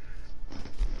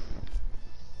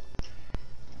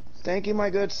 Thank you, my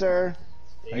good sir.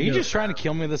 Are you just trying to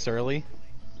kill me this early?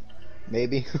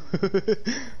 Maybe.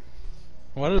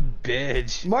 What a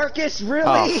bitch. Marcus, really?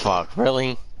 Oh fuck,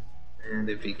 really? And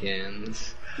it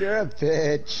begins. You're a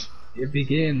bitch. It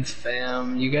begins,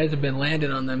 fam. You guys have been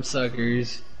landing on them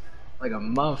suckers like a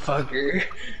motherfucker.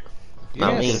 You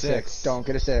Not got me. 6. Don't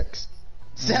get a 6.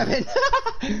 7.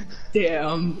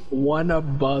 Damn, one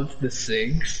above the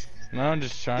 6. No, I'm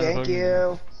just trying to Thank hook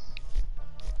you.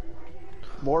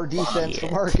 More defense for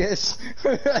Shit. Marcus.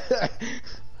 Did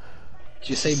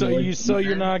you say more So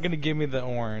you're defense? not gonna give me the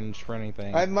orange for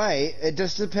anything. I might. It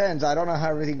just depends. I don't know how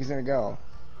everything's gonna go.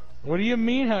 What do you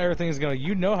mean how everything's gonna?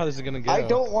 You know how this is gonna go. I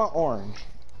don't want orange.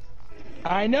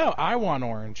 I know. I want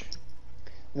orange.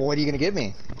 Well, what are you gonna give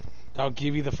me? I'll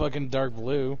give you the fucking dark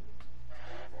blue.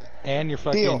 And your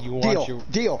fucking. Deal. You want Deal. your.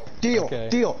 Deal. Deal. Okay.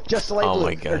 Deal. Just the light Oh blue.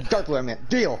 my God. Or dark blue. I meant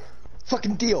deal.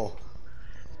 Fucking deal.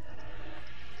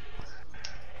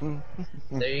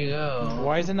 There you go.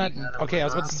 Why is it not? Okay, I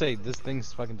was about to say this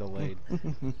thing's fucking delayed.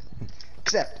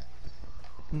 Accept.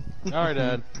 All right,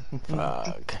 Dad.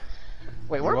 Fuck.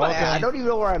 Wait, where You're am I at? I welcome. don't even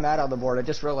know where I'm at on the board. I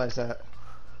just realized that.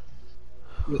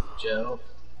 With Joe.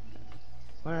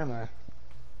 Where am I?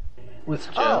 With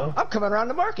Oh, Joe. I'm coming around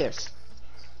to Marcus.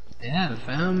 Yeah,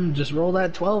 fam. Just roll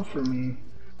that 12 for me.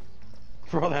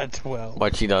 For all that 12.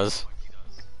 What she does?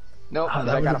 Nope, Oh,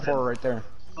 that I got a would've 4 right there.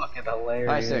 Fucking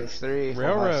hilarious. 5, 6, 3, 4,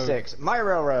 Railroad. 5, 6. My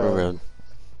railroad. Railroad.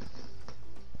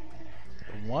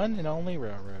 The one and only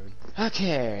railroad.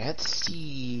 Okay, let's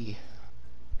see.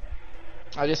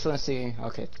 I just want to see.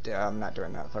 Okay, I'm not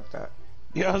doing that. Fuck that.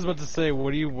 Yeah, I was about to say,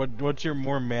 what's your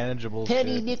more manageable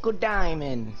Penny, shit? nickel,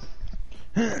 diamond.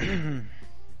 Do,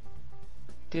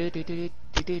 do, do, do,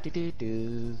 do, do, do,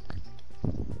 do.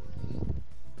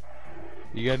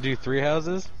 You gotta do 3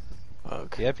 houses?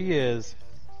 Fuck. Yep, he is.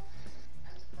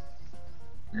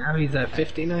 Now he's at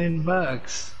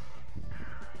 $59.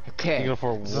 Okay. You go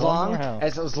for as one long more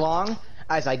house. as long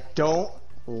as I don't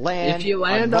land. If you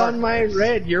land on my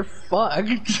red, you're fucked.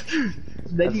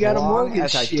 Then as you got a long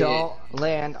mortgage as shit. I don't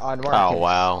land on Marcus. Oh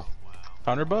wow.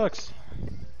 $100.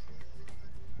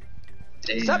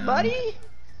 What's up, buddy?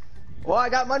 Well, I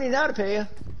got money now to pay you.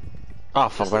 Oh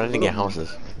fuck! But I didn't get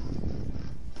houses.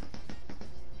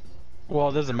 Well,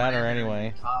 it doesn't matter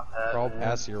anyway. We're all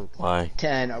past your. Why?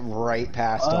 10 right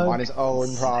past him on his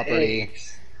own property.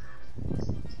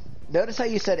 Notice how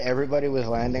you said everybody was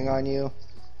landing on you?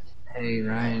 Hey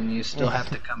Ryan, you still have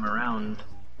to come around,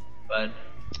 but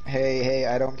Hey,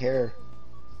 I don't care.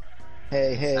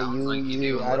 Hey, Sounds like you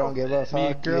do a I don't little give a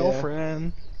Me fuck.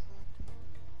 girlfriend.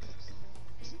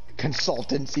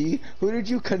 Consultancy? Who did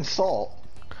you consult?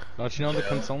 Don't you know the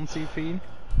consultancy fee?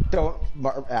 Don't,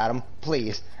 Adam,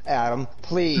 please. Adam,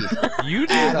 please. You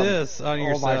do Adam. this on Oh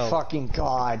yourself. my fucking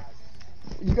god.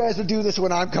 You guys would do this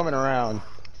when I'm coming around.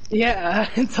 yeah,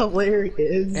 it's hilarious.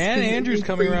 And Andrew's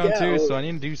coming around too, so I I...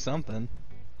 need to do something.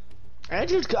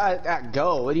 Andrew's got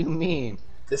go. What do you mean?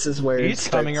 This is where He's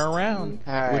it coming starts. around.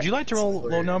 Alright. Would you like to roll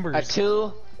low numbers? A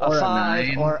 2, a Or a 5,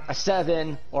 9. or a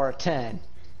 7, or a 10.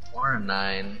 Or a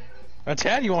 9. A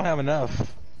 10, you won't have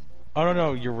enough. Oh no,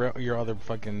 no, your other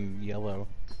fucking yellow.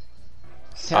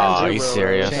 10's Oh, are your you railroad,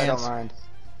 serious? I don't mind.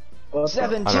 What the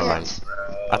 7 Oh, never mind. chance.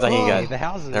 I thought he Oh, got. the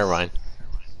houses. Never mind.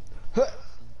 Huh.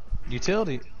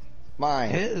 Utility. Mine.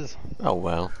 His. Oh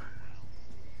well.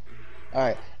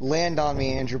 Alright, land on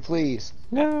me, Andrew, please.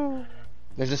 No.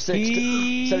 There's a 6.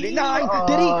 He- 79!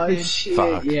 Oh, Did he? shit,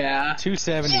 Fuck. yeah.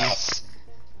 270. Yes!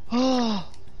 Oh.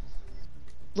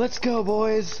 Let's go,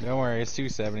 boys. Don't worry, it's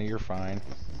 270. You're fine.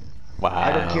 Wow.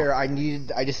 I don't care. I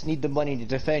just need the money to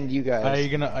defend you guys. Are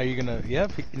you gonna?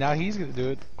 Yep. Now he's gonna do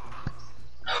it.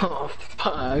 Oh,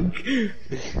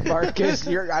 fuck. Marcus,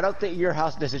 I don't think your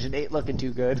house decision ain't looking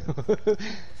too good.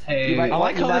 Hey, You might- I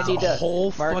like you how might this need to-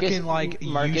 whole Marcus- fucking like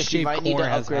Marcus, you U-shaped might need to corner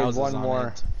has upgrade houses one on more.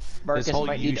 it. Marcus This whole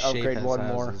might need to U-shape upgrade has one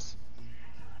more. houses.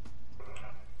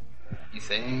 you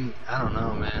think? I don't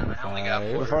know, man. I only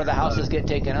got Before the houses get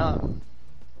taken up.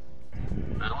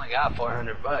 I only got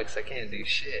 $400. I can't do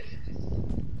shit.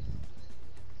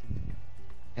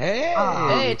 Hey,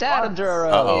 Hey, it's Adam's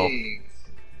railroad. Uh-oh. Hey,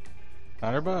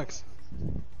 $100. Well,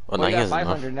 Well, now you he got has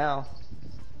 500 enough.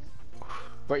 now.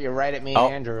 But you're right at me Oh.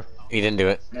 and Andrew. He didn't do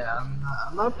it. yeah,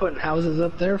 I'm not putting houses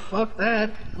up there. Fuck that.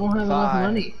 I don't have enough 5.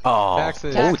 money. Oh.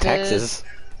 Taxes. Oh, Taxes. Texas.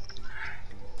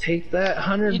 Take that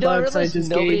 $100 You don't I realize just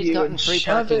nobody's gave you gotten and free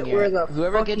shove parking it where yet. the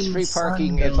Whoever gets fucking free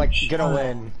parking sun is like don't gonna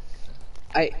shine.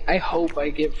 win. I hope I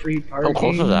get free parking. How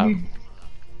close is that?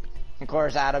 Of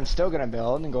course, Adam's still gonna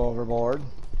build and go overboard.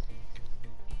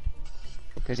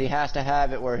 Because he has to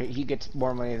have it where he gets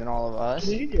more money than all of us.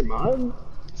 Need your mom?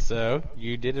 So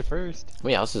you did it first. How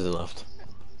many houses is left?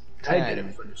 I did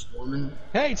it first, woman.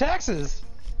 Hey, taxes,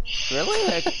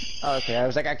 Really? Okay, I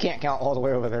was like, I can't count all the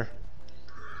way over there.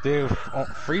 dude.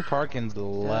 Free parking's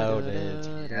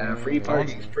loaded. Yeah, free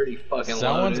parking's pretty fucking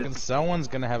loaded. Someone's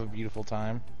gonna have a beautiful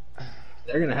time.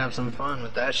 They're gonna have some fun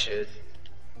with that shit.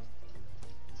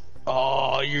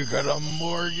 Oh, you're gonna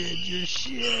mortgage your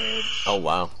shit. Oh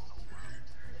wow.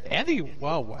 Andy,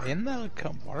 wow, in the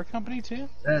water company too?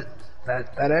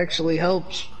 That actually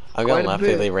helps. I'm quite gonna a laugh bit.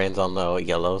 if they ran on the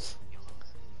yellows.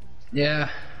 Yeah.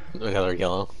 The color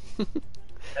yellow.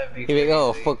 That'd be He'd be like,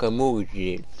 oh, crazy. fuck a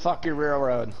movie. Fuck your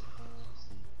railroad.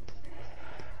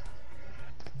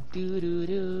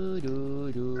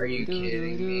 Are you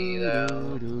kidding me,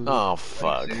 though? Oh,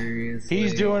 fuck. Like, seriously?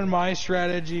 He's doing my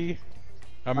strategy.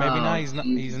 Or maybe not, he's not.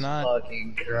 He's Jesus not.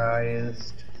 Fucking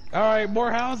Christ. Alright,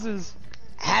 more houses.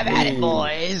 Have at it,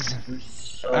 boys.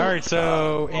 Alright,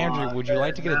 so, Andrew, would you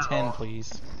like to get a 10,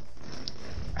 please?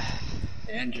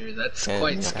 Andrew, that's And-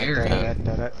 quite scary.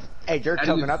 Hey, you're How do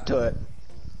coming you- up to it.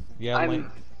 Yeah, like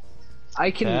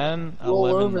I can 10, roll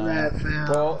 11, over 9. that, fam.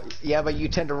 Roll, yeah, but you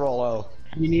tend to roll low.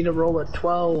 You need to roll a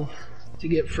 12 to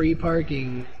get free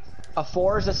parking. A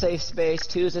 4 is a safe space,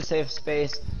 2 is a safe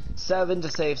space, 7's a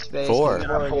safe space. 4.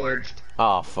 you're mortgaged.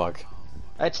 Oh, fuck.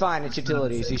 It's fine, it's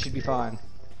utilities, you should be fine.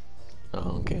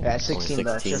 Oh, okay. Yeah, Only 16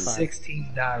 bucks, you're fine.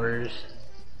 $16.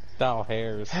 Thou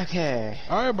hairs. Okay.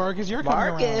 Alright, Marcus, you're coming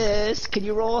around. Marcus, can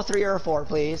you roll a 3 or a 4,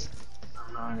 please?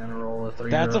 I'm not gonna roll a 3.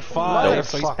 That's or a 5, Nope,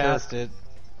 so he's fucker. past it.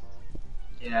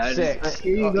 Yeah, I 6. Just,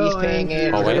 here you Oh, go. he's paying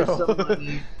Andrew. Oh, wait. Here's some money.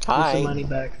 Here's Hi. some money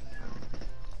back.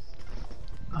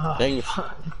 Oh, Dang it.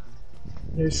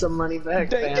 There's some money back,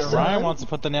 Dang it, fam. son. Ryan wants to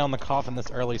put the nail in the coffin this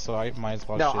early, so I might as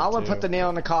well No, shit I want too. to put the nail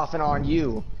in the coffin on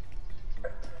you.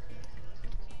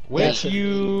 Which Yes.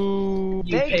 you...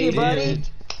 Thank you, did. buddy.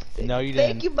 No, you didn't.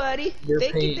 Thank you, buddy. You're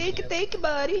Thank you, paying thank you, him. thank you,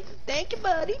 buddy. Thank you,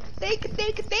 buddy. Thank you,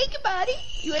 thank you, thank you, buddy.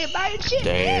 You ain't buying shit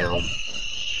Damn. now.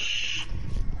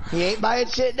 He ain't buying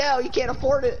shit now. He can't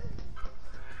afford it.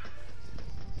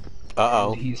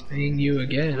 Uh-oh. He's paying you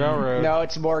again. Railroad. No,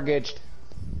 it's mortgaged.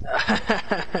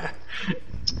 Damn,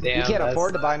 He can't that's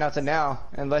afford to not- buy nothing now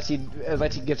unless he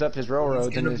gives up his railroads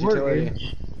and gonna his utility.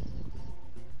 mortgage.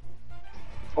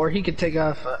 Or he could take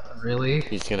off. Really?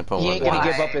 He's gonna put He one ain't gonna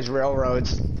back. give up his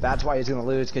railroads. That's why he's gonna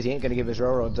lose, because he ain't gonna give his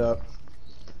railroads up.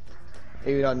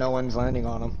 Even though no one's landing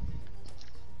on him.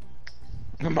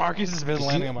 Marcus has been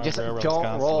landing on my Just railroads don't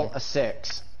constantly. roll a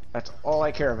 6. That's all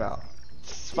I care about.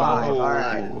 5. Ooh,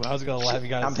 Alright. I was gonna laugh. You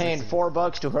guys. I'm paying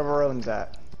 $4 to whoever owns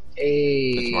that.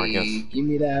 Hey, That's Marcus. give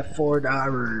me that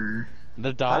 $4.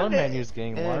 The dollar menu's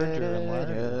getting larger and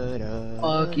larger.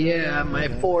 Fuck yeah, my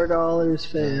 $4,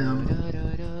 fam.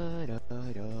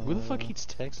 Who the fuck keeps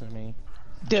texting me?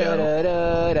 I'm gonna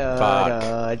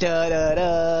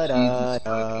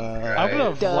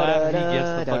laugh if he gets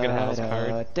the fucking house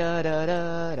card.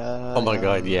 Oh my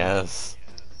god, yes.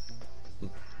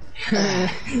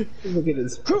 Look at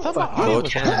his. I thought my audio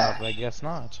was turned off, but I guess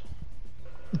not.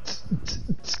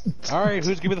 Alright,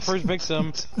 who's gonna be the first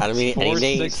victim? I don't mean 4,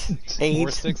 any 6, dates.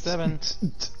 4, 6, 7.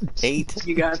 8.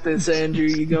 You got this, Andrew.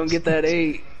 You gonna get that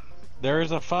 8.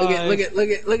 There's a 5. Look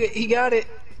at. He got it.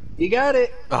 He got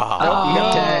it. Ah. You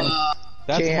got 10.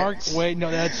 That's Chance. Mark. Wait,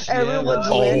 no, that's Everyone's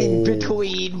Oh. landing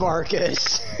between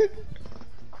Marcus.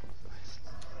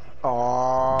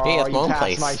 Oh, He has you my own passed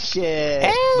place. my shit.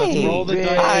 Let's roll the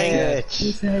dice. He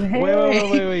bitch. said,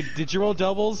 "Hey." Wait. Did you roll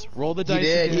doubles? Roll the He dice.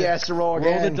 did. He again. has to roll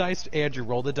Roll the again. dice, Andrew.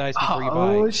 Roll the dice before you buy.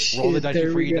 Oh Roll the shit! dice There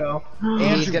before we you go. Andrew,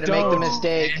 He's gonna make the don't.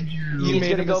 mistake. You He's made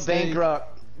gonna a go mistake.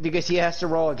 bankrupt because he has to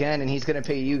roll again, and he's gonna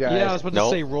pay you guys. Yeah, I was about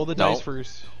Nope. to say roll the Nope. dice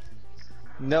first.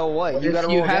 No, what? What You if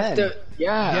gotta you roll have again. to?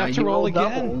 Yeah, You have to roll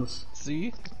again. doubles.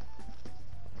 See?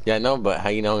 Yeah, no, but how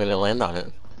you know I'm gonna land on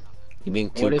it? You being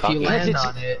too What if cocky. you land It's-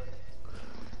 on it?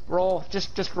 Roll.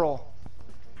 Just roll.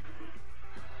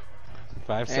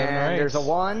 5, 7, And or 8. there's a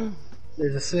 1.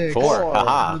 There's a 6. 4. Four. Oh,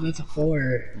 Haha. that's a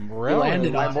 4. Really?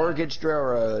 landed My on it. mortgaged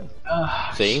railroad.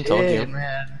 Oh, See, shit, told you.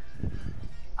 man.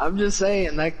 I'm just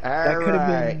saying that All could have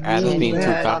right. been Adam's really being too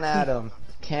land bad. on Adam.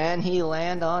 Can he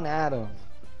land on Adam?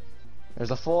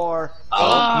 There's a 4.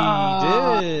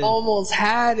 Ah, He did. Almost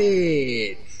had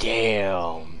it.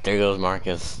 Damn. There goes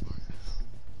Marcus.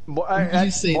 Did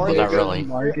you say More Well, there not than- really.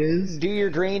 Marcus? Do your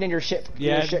green and your shit.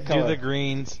 Yeah, your shit do color. the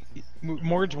greens.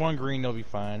 Mortgage 1 green, they'll be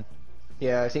fine.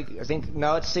 Yeah, I think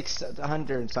no, it's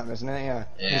 600 something, isn't it? Yeah.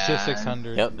 It's just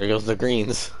 600. Yep, there goes the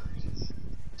greens.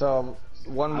 So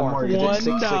one more. more You did $1.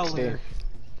 660.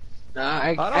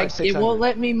 Nah, no, it's it 600. won't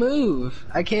let me move.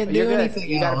 I can't do You're good. anything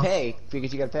You gotta else. pay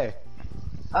because you gotta pay.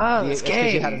 Oh, It's that's 'cause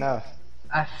gay. you had enough.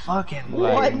 I fucking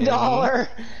Like me. $1.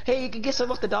 Hey, you can get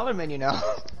some off the dollar menu now.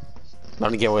 I'm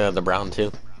gonna get rid of the brown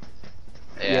too.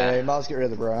 Yeah, you might as well get rid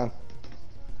of the brown.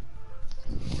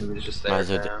 It was just Might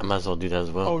as well do that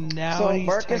as well. Oh, now So he's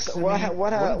Marcus, texting what me?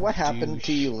 what a happened douche.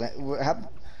 to you?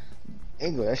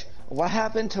 English. What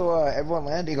happened to everyone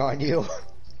landing on you?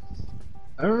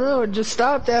 I don't know. It just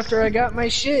stopped after I got my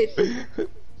shit.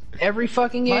 Every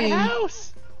fucking My game.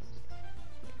 house.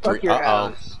 Fuck your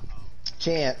house.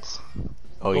 Chance.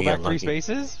 Oh, Go you back got 3 lucky.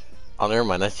 spaces. Oh, never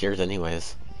mind. That's yours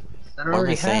anyways. That What am I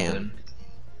already saying? happened.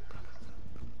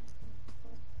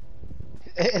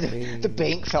 The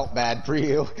bank felt bad for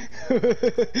you. Don't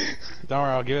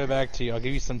worry, I'll give it back to you. I'll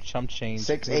give you some chump change.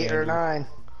 6, Look, 8, or Andrew.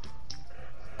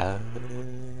 9. Uh,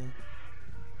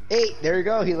 8. There you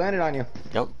go. He landed on you.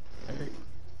 yep.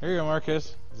 Here you go,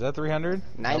 Marcus. Is that 300?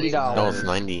 $90. No, it's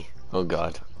 90. Oh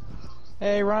god.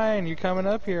 Hey, Ryan, you're coming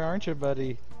up here, aren't you,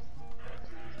 buddy?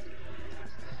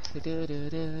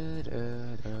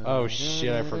 Oh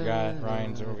shit, I forgot.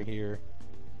 Ryan's over here.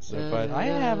 So, but I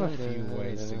have a few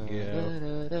ways to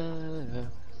go.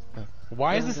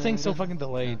 Why is this thing so fucking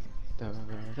delayed? Oh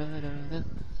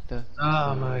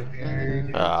my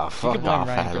god. Ah, You fuck can blame off,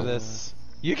 Ryan for Adam. this.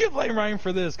 You can blame Ryan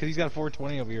for this because he's got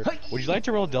 420 over here. Would you like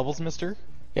to roll doubles, mister?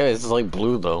 Yeah, it's like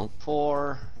blue though.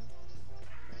 4.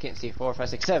 Can't see. 4, 5,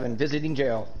 6, 7. Visiting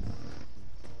jail.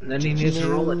 And then he needs to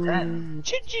roll a 10.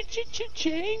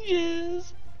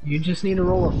 Changes. You just need to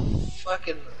roll a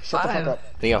fucking Shut the fuck 5.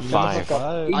 up. They got 5.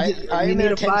 Five. You I'm need in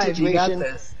a a tense 5. You got situation.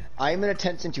 this. I'm in a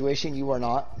tense situation. You are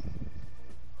not.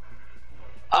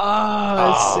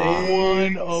 Ah,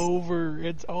 One over.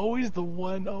 It's always the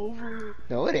one over.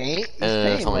 No, it ain't. He's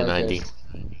It's paying only Marcus.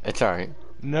 90. It's alright.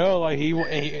 No, like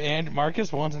and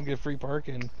Marcus wants to get free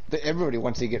parking. Everybody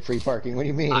wants to get free parking. What do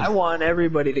you mean? I want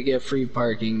everybody to get free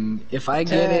parking. If I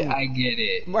get 10. it, I get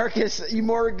it. Marcus, you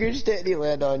mortgaged it and he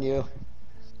landed on you.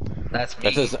 That's me.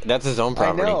 That's his own I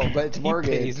property. know, but it's He pays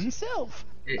mortgage. himself.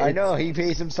 I know, he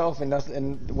pays himself and nothing,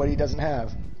 and what he doesn't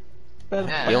have. You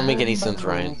don't make any sense,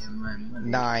 Ryan.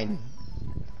 9.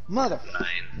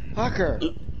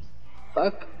 Motherfucker.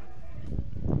 Fuck.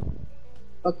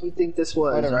 Fuck you think this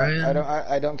was, Whatever. Ryan?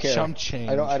 I don't care. Chump change.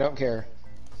 I don't care.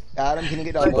 Adam, can you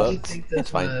get Fuck you doubles? think this It's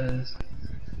fine. was?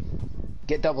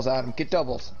 Get doubles, Adam. Get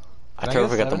doubles. I Can I totally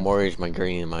get forgot to 7? mortgage my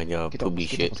green and my Get poopy doubles.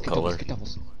 shit Get doubles. color. Get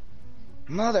doubles.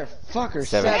 Motherfucker.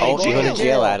 7. Oh, you went to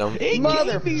jail, Adam.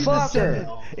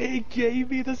 Motherfucker. It gave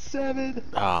me the 7.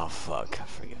 Oh, fuck. I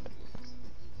forgot.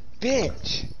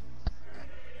 Bitch.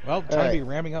 Well, trying to be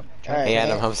ramming up. Alright, Hey,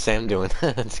 Adam, how's Sam doing?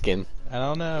 Skin. I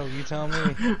don't know. You tell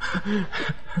me.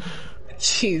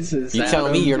 Jesus. You tell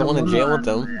me, Adam, you're the one in come jail on, with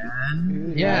them.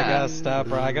 man. I Yeah. gotta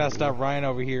stop. I gotta stop Ryan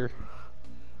over here.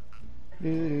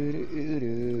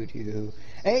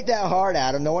 Ain't that hard,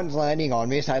 Adam. No one's landing on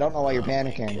me, so I don't know why you're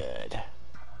panicking. Good.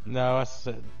 No, I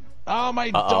said. Oh my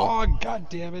Uh-oh. dog! God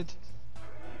damn it!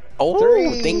 Oh,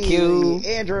 3. thank you.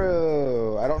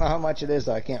 Andrew. I don't know how much it is,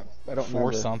 though. I don't remember.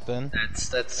 4 something.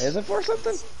 That's. Is it 4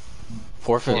 something?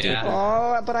 450. Yeah.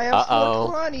 Oh, but I have Uh-oh.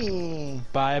 420.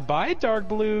 Bye bye, dark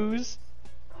blues.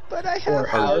 But I Or have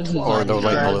houses 420. Or the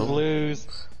light Dark blue. blues.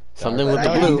 Something But with the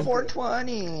I have blue.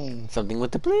 420. Something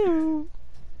with the blue.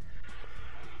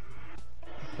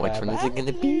 Which one is it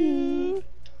gonna be?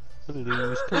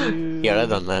 Blues, blues. Yeah, I've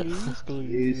done that.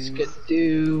 Blues could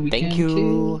do. Thank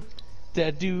you.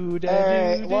 Da do da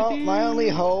Alright, do. well, my only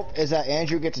hope is that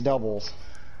Andrew gets doubles.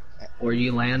 Or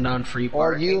you land on free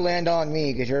Or parking. you land on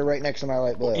me, because you're right next to my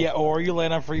light blue. Yeah, or you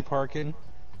land on free parking.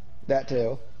 That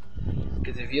too.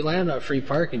 Because if you land on free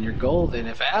parking, you're golden.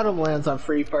 If Adam lands on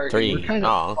free parking, 3. we're kind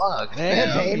Aw. of fucked.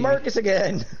 And paying Marcus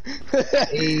again.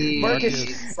 Hey, Marcus,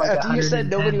 it's like after you said 110,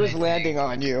 nobody was I think. landing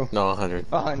on you. No,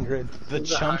 100. 100. The was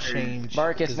chump 100. change.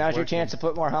 Marcus, is now's your working. chance to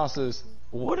put more houses.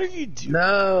 What are you doing?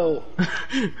 No.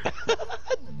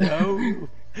 No.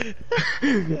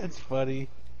 That's funny.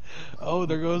 Oh,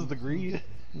 there goes the green.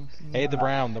 Hey, the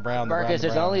brown, the brown, the brown. Marcus, the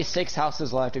there's brown. only 6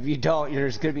 houses left. If you don't,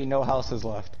 there's gonna be no houses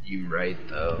left. You right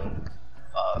though.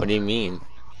 What do you mean?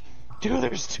 Dude,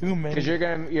 there's too many. Because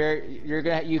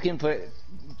you can put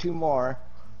 2 more.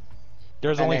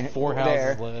 There's and only then 4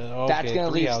 there. houses left. Okay, That's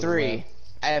gonna 3 leave houses 3. left.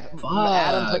 If Fuck,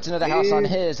 Adam puts another house on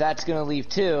dude. his, that's gonna leave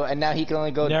 2, and now he can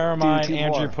only go Never do mind. 2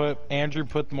 Andrew more.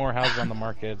 put more houses on the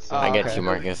market. So. Oh, I get okay. you,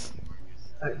 Marcus.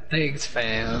 Thanks,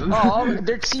 fam. Oh,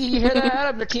 see, you hear that,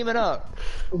 Adam? They're teaming up.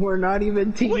 We're not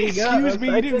even teaming Wait, up. excuse me.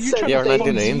 I You didn't. just You said tried Yeah, to we're not fuck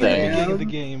doing me anything. at the beginning of the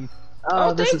game.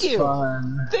 Oh, this thank is you.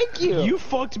 fun. Thank you. You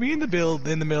fucked me in the middle of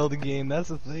the game. That's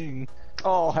the thing.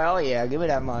 Oh, hell yeah. Give me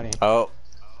that money. Oh,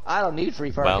 I don't need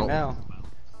free parking Well. now.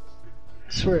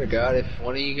 I swear to God, if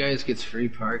one of you guys gets free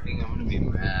parking, I'm gonna be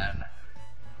mad.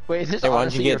 Wait, is this Hey, why don't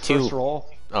honestly you your get 2? first roll?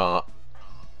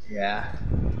 Yeah.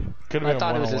 Could have I been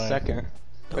thought a it was his 101. second.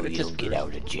 But it's just get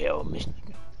out of jail, Mr.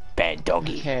 Bad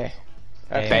doggy. Okay.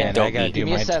 Hey, Okay. man, I doggy. gotta do Give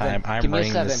me my a 7. time. I'm Give me a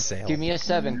running 7. this sale. Give me a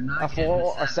 7. You're not A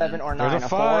 4, a 7, or 9. There's a A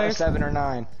 4, a 5. 7, or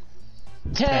 9.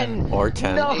 10. Or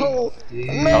 10. No. Dude.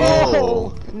 No.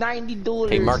 Oh. $90.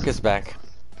 Hey, Marcus back.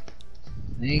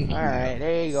 Thank you. Alright,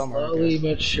 there you go, Slowly Marcus.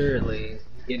 but surely,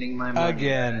 getting my money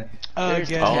Again. There's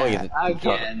Again. Oh, Cat.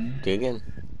 Again. Do again.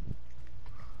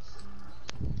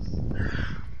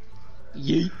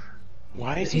 Yeet.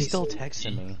 Why is he still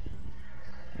texting me?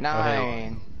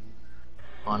 9.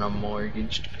 On a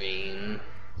mortgaged green.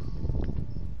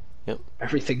 Yep.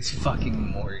 Everything's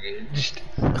fucking mortgaged.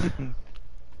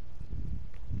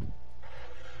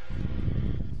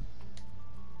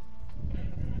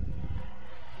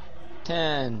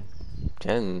 10.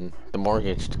 10. The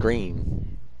mortgaged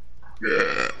green.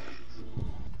 Yeah.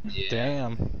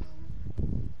 Damn.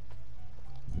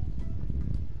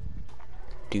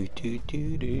 Do.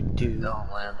 Don't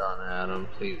land on Adam,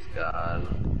 please God.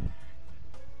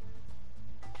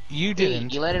 You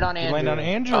didn't. You landed on You Andrew. landed on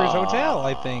Andrew's hotel,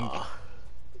 I think.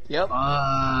 Yep.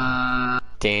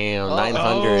 Damn, Oh,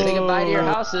 900. Say goodbye to your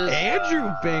houses.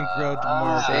 Andrew bankrupt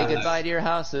Marcus. Say goodbye to your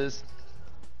houses.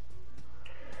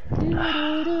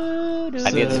 I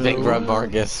did the big rub,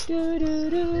 Marcus.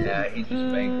 Yeah, he just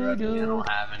bankrupted me. I don't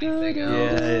have anything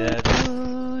else.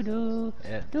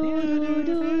 Yeah.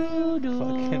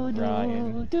 Fucking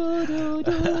Ryan.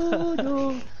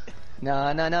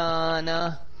 Na na na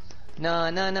na. Na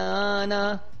na na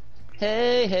na.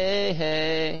 Hey hey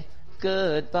hey.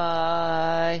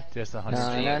 Goodbye. Just Na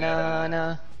 100. na na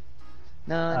na.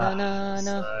 Na na na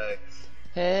na. Sucks.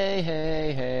 Hey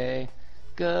hey hey.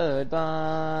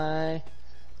 Goodbye.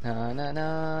 Na na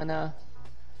na na.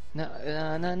 Na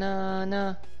na na na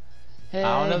na. Hey,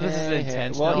 I don't know if this is hey,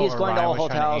 intentional Well, he's or going Ryan to was trying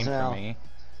to hotels aim for now. me.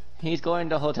 He's going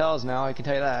to hotels now, I can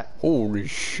tell you that. Holy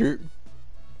shit.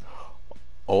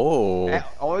 Oh.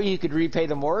 Or you could repay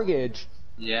the mortgage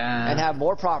Yeah. and have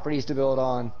more properties to build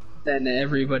on. Than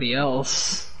everybody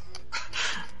else.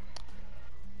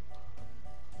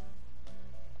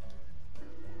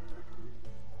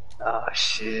 Oh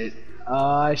shit.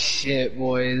 Oh shit,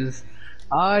 boys.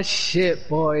 Oh shit,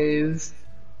 boys.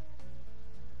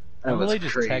 That I'm was really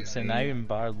just crazy. texting. I even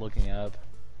bothered looking up.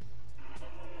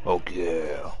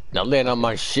 Okay. Now land on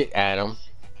my shit, Adam.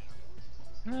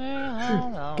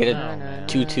 Get it. Man.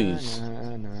 2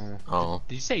 2s. Oh.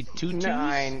 Did you say 2 2s?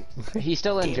 9. He's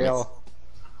still in Damn jail.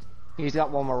 He's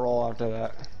got one more roll after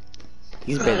that.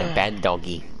 He's been a bad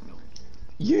doggy.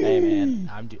 Hey man,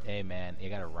 hey man, you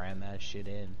gotta ram that shit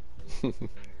in.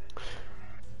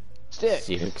 Stick.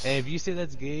 6. Hey, if you say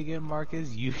that's gay again, Marcus,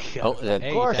 you got. Oh, that- hey,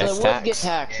 Of course, that's I would get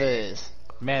tax. taxes.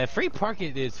 man, free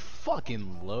parking is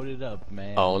fucking loaded up,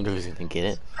 man. Oh, I wonder who's gonna get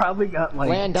it. Probably got like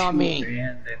Land on 2 me.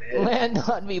 grand in it. Land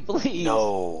on me, please.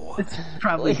 No.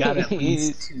 Probably got at Please.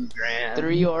 least 2 grand.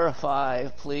 3 or a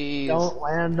 5, please. Don't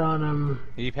land on him.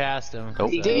 He passed him.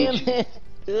 Nope. so- Damn it.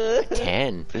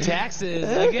 10. Taxes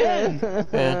again.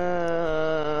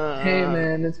 Hey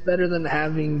man, it's better than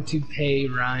having to pay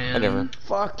Ryan. Whatever.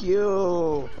 Fuck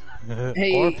you.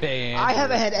 Hey, or pay I Andrew.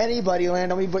 haven't had anybody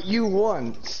land on me but you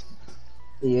once.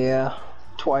 Yeah,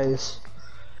 twice.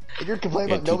 And you're complaining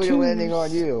Yeah, about nobody 2 2s. landing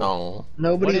on you. Oh.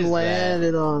 Nobody What is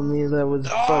landed on me. That was They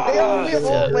fucking. only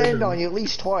all land on you at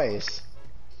least twice.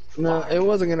 No, it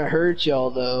wasn't gonna hurt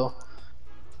y'all though.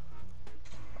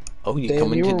 Oh, you Damn,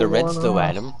 coming you to were the Reds one though, off.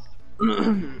 Adam?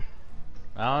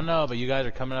 I don't know, but you guys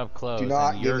are coming up close. Do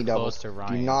not and give you're me doubles. close to Do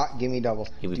Ryan. not give me doubles.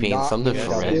 You'll be Do paying not something give me for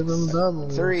doubles. Reds. Give them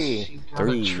doubles. 3. She got a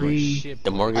 3. tree. Shit,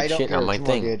 The boy. I mortgage don't shit care. on my It's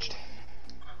thing. mortgaged.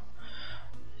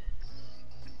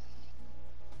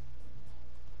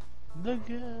 Look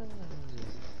good.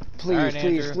 Please, Alright, please,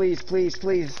 Andrew. please, please,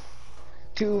 please.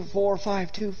 2, 4,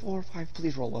 5, 2, 4, 5.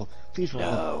 Please roll low. Please roll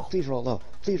low. Please roll low.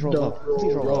 Please roll low.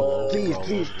 Please roll low. Please,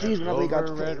 please, please. Whenever you got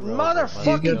Rover, red rover, You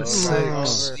motherfucking. got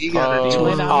 6. You got a Oh,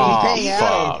 He's oh paying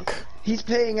Adam. fuck. He's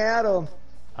paying Adam.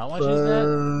 How much is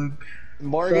that?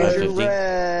 Mortgage or 50.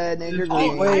 red and your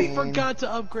Oh, green. I forgot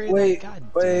to upgrade Wait, that.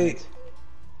 God wait. damn it.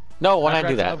 No, why'd I forgot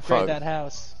do to that? upgrade Fuck. that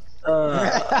house.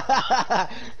 Uh,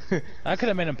 I could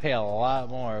have made him pay a lot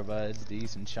more, but it's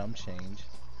decent chump change.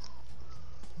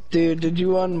 dude, did you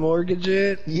unmortgage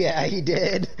it? Yeah, he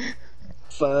did.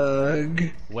 Fuck.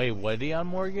 Wait, what did he on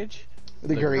mortgage?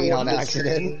 The green on The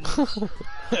accident.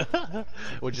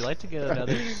 Would you like to get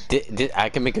another? I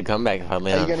can make a comeback if I Are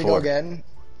land you on gonna 4. go again?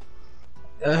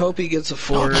 I hope he gets a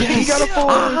 4. He got a 4!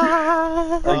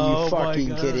 Are Oh you my fucking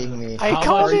God. kidding me? I How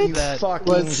called much is it. that?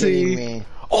 Fucking Let's kidding see. me.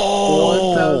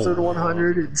 Oh.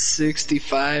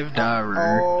 $1,165.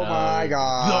 Oh my The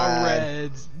god.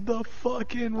 Reds, the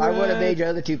fucking Reds. I would have made your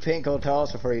other 2 pink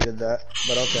hotels before you did that,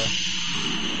 but okay.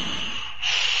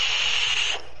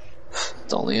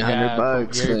 It's only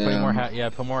 $100. You're putting fam. more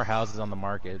put more houses on the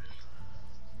market.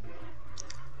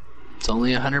 It's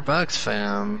only $100,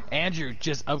 fam. Andrew,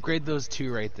 just upgrade those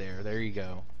 2 right there. There you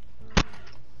go.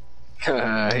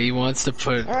 He wants to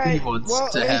put. Alright, He wants well,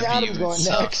 to at least have Adam's you going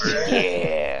suffer. next.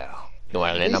 Yeah. You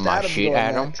wanna At land on least my Adam's shit, going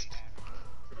Adam? next.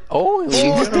 Oh, he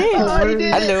just did. Oh, he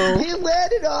did Hello. it! He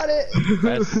landed on it!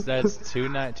 That's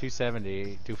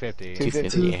 270, 250.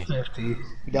 250. 250.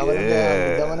 Dumbing him down,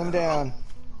 we're dumbing him down.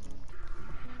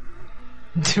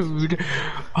 Dude.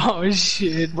 Oh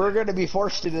shit. We're gonna be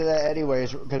forced to do that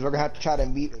anyways, because we're gonna have to try to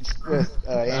meet with Andrew's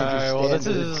Alright, well this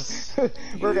standards.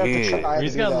 is... We're gonna have to try We to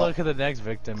just do gotta that. look who the next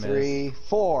victim is. 3,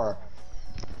 4.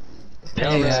 No,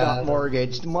 Hey, it's not Adam.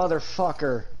 mortgaged,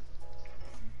 motherfucker.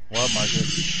 What,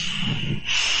 Marcus?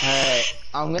 Alright,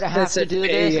 I'm gonna have That's to it. do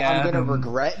Hey, this. I'm gonna Adam.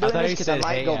 regret I doing thought this you because I said,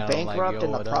 might hey, go Adam, like, bankrupt yo,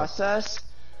 in the what up? process.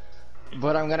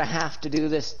 But I'm gonna have to do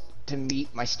this to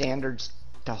meet my standards.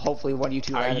 To hopefully one of you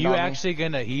two Are landed you on me. actually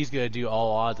gonna... He's gonna do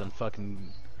all odds on fucking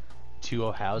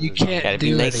 2 houses. You can't Gotta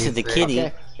do be nice to the anything. kitty.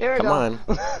 Okay, here we Come go. on.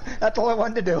 That's all I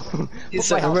wanted to do. He Put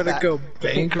said my I'm house gonna back. go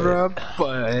bankrupt,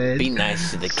 but Be nice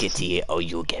to the kitty or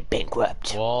you'll get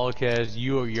bankrupt. Well, cause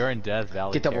you're in Death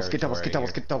Valley. Get doubles, get doubles, get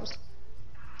doubles, get doubles.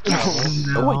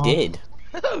 Oh, I did.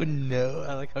 Oh no!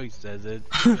 I like how he says it.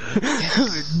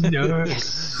 no.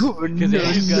 Because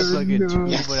he's got fucking 2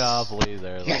 monopolies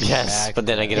there. Like, Yes, but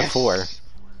then I get a 4.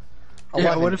 Yeah,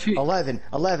 11, what if you- 11,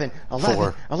 11, 11,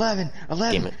 4. 11,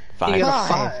 11. Damn it. You 5. got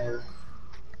a 5. 5.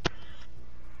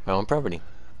 My own property.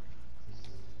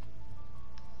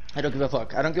 I don't give a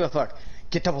fuck. I don't give a fuck.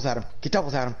 Get doubles at him. Get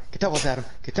doubles at him. Get doubles at him.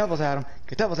 Get doubles at him.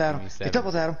 Get doubles at him. Get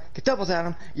doubles at him. Get doubles at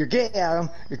him. You're gay at him.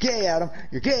 You're gay at him.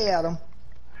 You're gay at him.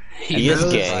 He is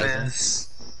knows gay. this.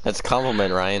 That's a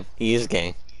compliment, Ryan. He is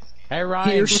gay. Hey Ryan,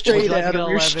 You're would you straight, like to Adam. get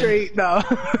You're 11? straight now.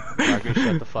 Marcus,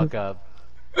 shut the fuck up.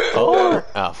 Oh,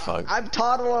 oh fuck. I'm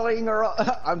toddling her.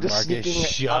 I'm just Marcus, sneaking.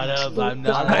 shut up. I'm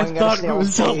not. I going at a thought it snail's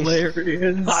was pace.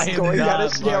 hilarious. I am Going at a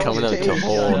not. snail's Coming up to pace.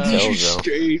 whole Shut up. tail You're though.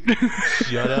 straight.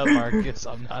 Shut up, Marcus.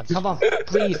 I'm not. Come on,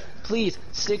 please, please,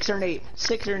 6 or an 8,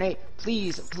 6 or an 8,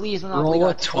 please, please, Monopoly Roll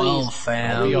a God, 12, please.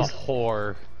 fam. Be a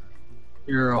whore.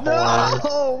 You're a whore.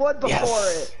 No, what before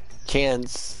Yes. it?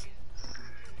 Chance.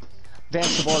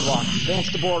 Advance the boardwalk.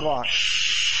 Advance the boardwalk.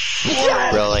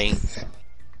 Really?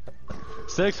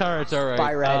 600's alright.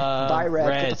 Bye, Red. Bye,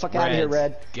 Red. Get the fuck out of here,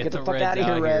 Red. Get the fuck out of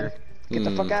here, Red. Get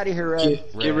the fuck out of here, Red.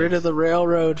 Get rid of the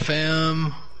railroad,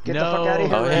 fam. Get the fuck out of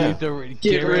here, Oh, Red. yeah.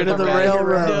 Get rid of the fuck outta here,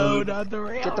 railroad. No, not the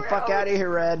railroad. Get the fuck out of here,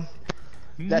 Red.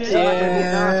 That's No. not gonna be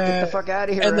enough. Get the fuck out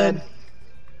of here, And Red. then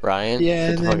Ryan? yeah, Get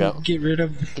and the fuck then up. get rid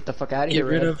of Get the fuck out of get here,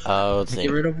 rid Red. of Let's see.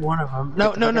 get rid of one of them.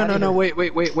 No, the no, fuck no, outta no, no. here.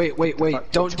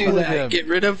 Wait. Don't do Two of that. them. Get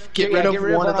rid of Yeah, one of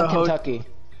one the on Kentucky.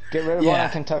 Get rid of one Yeah. on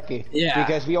Kentucky. Yeah.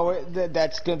 Because we always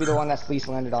that's gonna be the one that's least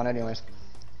landed on, anyways.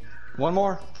 One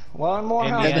more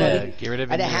house, Indiana. buddy. Get rid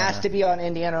of And it Indiana. has to be on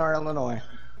Indiana or Illinois.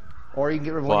 Or you can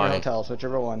get rid of one of Why? your hotels,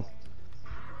 whichever one.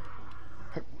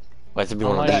 Why does it be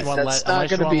one of Unless these? one That's less- not unless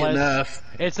going to one be less- enough.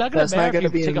 It's not gonna That's not matter going to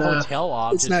if be you take a enough. hotel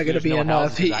off. It's not going to there's be no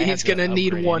enough. houses, I have He's to going to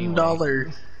need upgrade $1.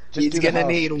 anyway. Just He's do the going to house.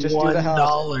 need Just do the house.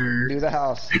 $1. Do the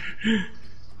house.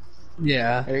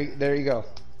 Yeah, There you go.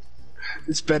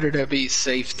 it's better to be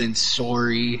safe than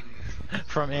sorry.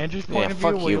 From Andrew's point Yeah, of view,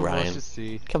 fuck you, we'll Ryan. just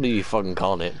see. Can't believe you fucking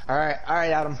called it. Alright,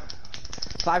 Adam.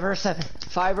 5 or 7.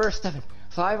 5 or 7.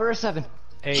 5 or 7.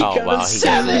 Hey, Oh Got wow, a he did.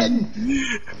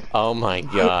 7. Oh my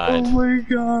Oh god. my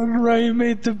god, Ryan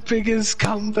made the biggest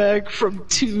comeback from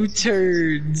 2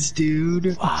 turns,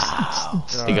 dude. Wow.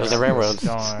 Because the railroads.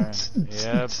 Don't worry.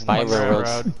 Yep. Five one railroads.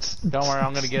 railroad. Don't worry,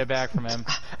 I'm gonna get it back from him.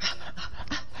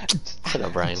 Shut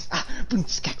up, Brian.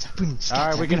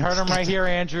 Alright, we can hurt him right here,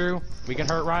 Andrew. We can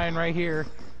hurt Ryan right here.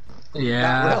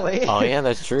 Yeah. Not really. Oh yeah,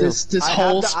 that's true. This I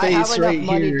whole have I have space enough right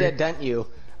money here. to dent you.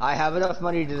 I have enough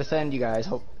money to defend you guys.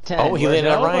 Hope 10. Oh, he landed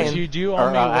No, on but Ryan. you do Or,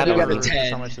 only Adam. whatever You got a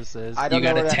 10. how much this is. I don't You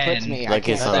got know a where that 10. puts me. Like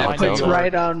I it's can't on That I hotel. puts know.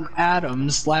 right on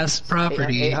Adam's last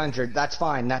property. 800. That's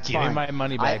fine. That's Give me fine. my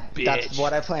money back, That's bitch.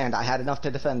 what I planned. I had enough to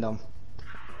defend them.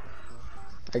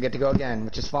 I get to go again,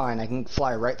 which is fine. I can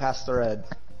fly right past the red.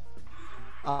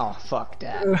 Oh, fuck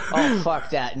that. Oh, fuck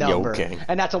that number. okay.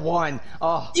 And that's a 1.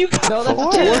 Oh. You got no,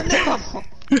 that's a 2. No.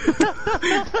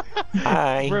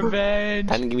 Hi. Revenge.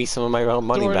 Time to give me some of my own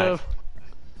money Sort back. of.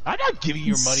 I'm not giving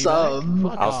you money Some.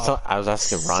 back. Fuck off. I was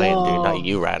asking Ryan, dude, not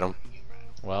you, Radham.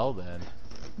 Well then.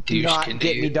 Do not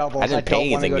get me doubles. I didn't don't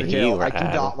pay want to go to anything to you, jail. I do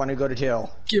Adam. not want to go to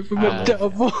jail. Give him a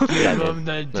double. Give him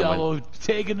the Never double.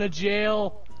 Taking the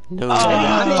jail. No.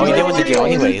 I'm Oh, in he jail went to jail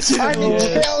anyways. I'm in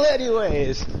jail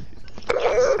anyways.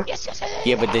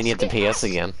 Yeah, but then you have to pay us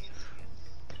again.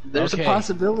 There's Okay. a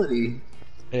possibility.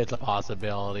 It's a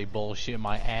possibility. Bullshit,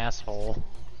 my asshole.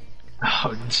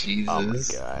 Oh Jesus. Oh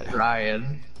my god.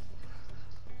 Ryan.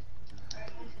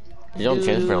 You don't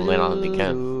transfer and land on it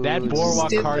again. That boardwalk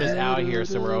Still card is bad. out here,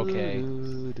 so we're okay.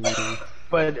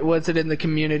 But was it in the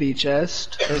community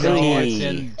chest? Or No, Hey. it's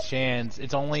in chance.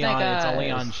 It's only Snake on. It's only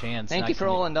eyes. on chance. Thank not you for commu-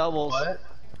 rolling doubles. what?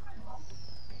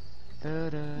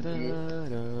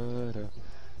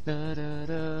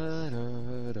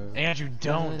 Andrew,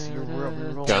 don't. You're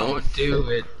rolling. Don't. do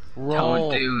it. Roll.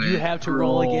 Don't do You it. have to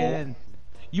roll again.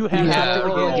 You have You to have to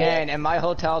roll roll again. again, and my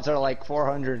hotels are like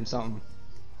 400 and something.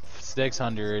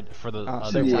 600 for the Oh,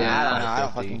 other so one. I don't know. I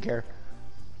don't 550. fucking care.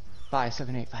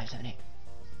 578, 578.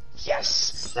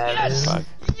 Yes! Fuck.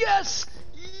 Yes!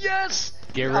 Yes!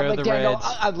 Get rid of the Reds.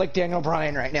 I'd like Daniel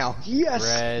Bryan right now. Yes!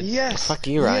 Reds. Yes! Fuck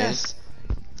you, Ryan. Yes!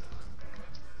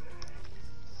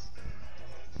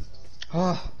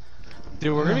 Oh,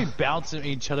 Dude, we're gonna be bouncing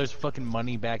each other's fucking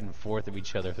money back and forth of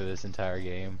each other through this entire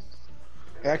game.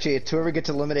 actually, if whoever gets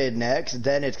eliminated next,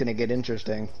 then it's gonna get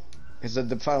interesting. Because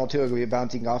the final two are gonna be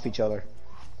bouncing off each other.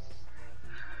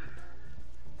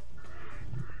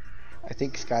 I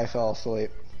think Sky fell asleep.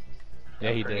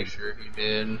 Yeah, he Pretty did. sure he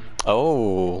did.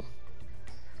 Oh.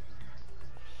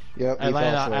 Yep, he I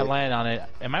landed, fell on, I asleep. landed on it.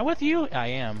 Am I with you? I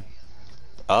am.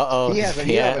 Uh-oh. He hasn't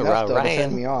Yeah, enough though to send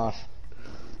Ryan. me off.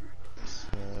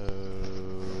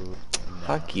 No.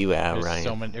 Fuck you out, There's Ryan.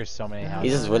 so many. There's so many houses.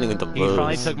 He's just winning with the He blues.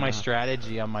 finally took my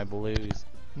strategy on my blues.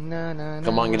 No, no, no.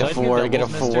 Come on, get a Let's get 4, get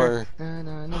a doubles, 4. No,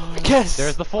 no, no. Yes!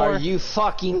 There's the 4. Are you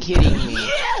fucking kidding me?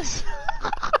 Yes.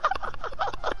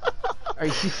 Are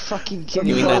you fucking Give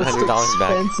kidding me me? that Most $100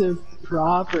 back. expensive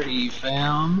property,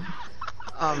 fam.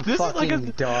 I'm This is like fucking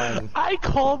a- done. I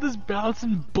call this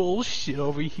bouncing bullshit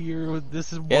over here.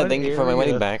 This is Yeah, one thank you for my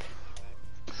area. money back.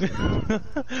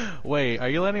 Wait, are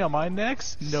you landing on mine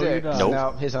next? No, Sick. you're not. Nope.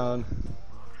 No, his own.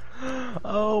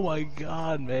 Oh my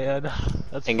god, man.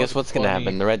 That's And guess fucking what's gonna funny.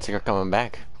 happen? The Reds are coming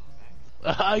back.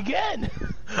 Again!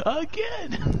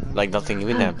 Again! Like nothing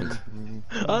even happened.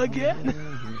 Again!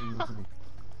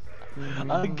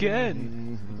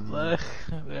 Again! I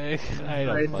don't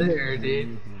Right fucking- there,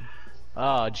 dude.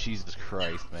 Oh, Jesus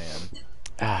Christ,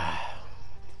 man.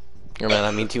 You're mad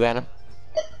at me too, Adam?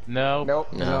 No.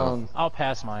 Nope, his No. own. I'll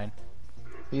pass mine.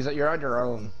 You're on your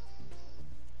own.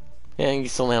 Yeah, you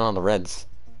still land on the Reds.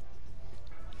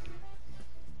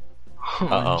 Oh,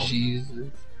 Uh-oh. Jesus.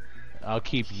 I'll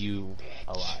keep you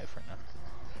alive for now.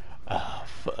 Oh,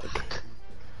 fuck.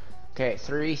 Okay,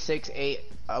 3, 6, 8,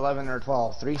 11, or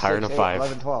 12. 3, 6, Higher 8, than 5.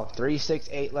 11, 12. 3, 6,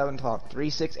 8, 11, 12. 3,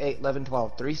 6, 8, 11,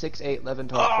 12. 3, 6, 8, 11,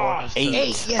 12. 4, 8.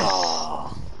 8, yes!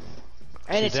 Oh.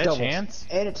 And Is it's that doubles. chance?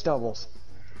 And it's doubles.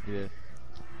 Yeah.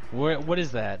 What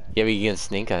is that? Yeah, but you get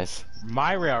snake eyes.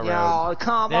 My railroad. No,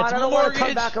 come That's on, I don't want to come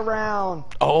mortgage. back around.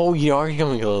 Oh, you are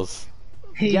coming close.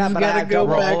 He's Yeah, but I gotta have go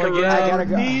double back Roll again. I gotta around.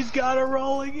 go. He's gotta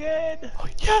roll again. Oh,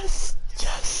 yes!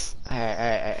 Yes!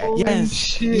 Hey. Holy Yes!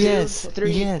 shit. Yes!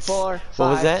 3, yes! 4, 5, What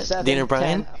was that? 7, Daniel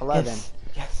Bryan? 10, 11. Yes!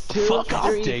 Yes! 2, Fuck off,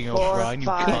 3, Daniel 4, Bryan, you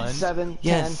 5, cunt. 7,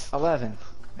 Yes. 10, 11.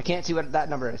 I can't see what that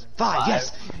number is. 5,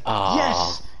 yes! Aw.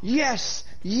 Yes! Yes!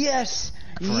 Yes!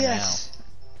 For Yes!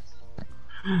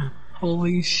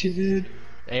 Holy shit.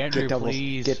 Andrew, Get doubles,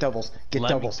 please. get doubles, get Let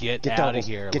me doubles, get get outta doubles,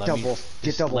 here. get Let me- doubles, get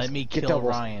just doubles, let me get kill doubles,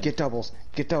 Ryan. get doubles,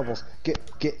 get doubles,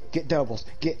 get doubles,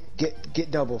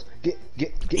 get doubles, get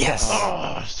Yes!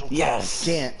 Oh, so Yes!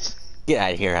 chance. Get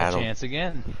out of here, close. Adam. Chance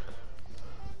again.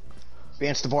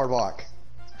 Advance the boardwalk.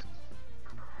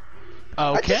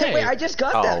 Okay. I just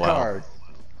got Oh, that wow. card.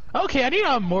 Okay, I need to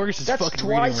unmortgage this That's fucking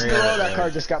twice in reading a row railroad. that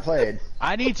card just got played.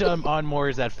 I need to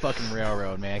unmortgage that fucking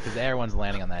railroad, man, because everyone's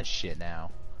landing on that shit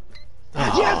now.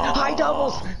 Yes, high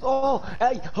doubles. Oh,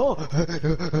 hey, oh.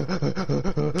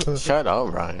 Shut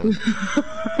up, Ryan.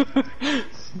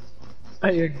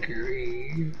 I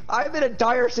agree. I'm in a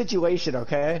dire situation.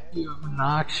 Okay. You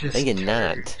obnoxious. They can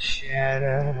not. Shut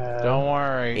up. Don't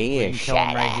worry, we Yeah, can kill him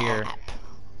shut right here.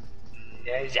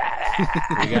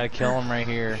 We gotta kill him right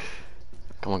here.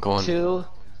 Come on, go on. 2,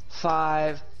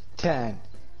 5, 10.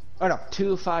 Oh no,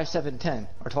 2, 5, 7, 10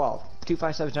 or 12. 2,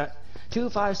 5, 7, 10. 2,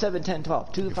 5, 7, 10,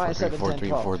 12. 2, 5, 7, 10,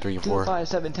 12. 2, 5,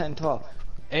 7, 10, 12.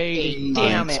 8.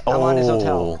 Damn it! I'm on his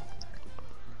hotel.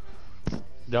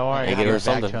 Don't worry, Hey, I'll get her get back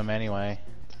something. to him anyway.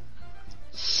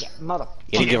 Shit, mother.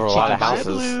 You need to give her a lot of Dark houses.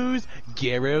 blues.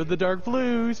 Get rid of the dark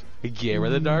blues. Get rid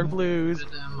of the dark blues.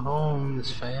 Them homes,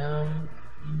 fam.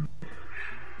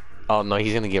 Oh, no,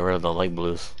 he's gonna get rid of the light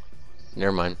blues.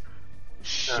 Never mind.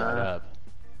 Shut up.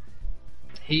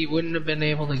 He wouldn't have been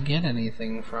able to get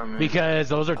anything from it. Because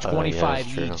those are yeah, 25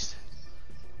 that's true. each.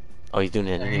 Oh, he's doing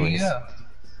it there you anyways. go.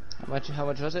 How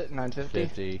much was it?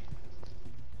 950.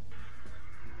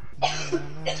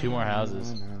 50. 2 more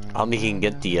houses. I don't think he can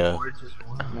get the, Or just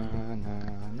one.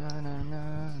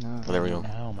 oh, there we go.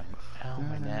 Ow,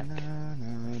 my neck.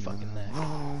 Fucking neck.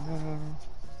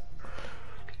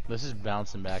 This is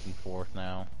bouncing back and forth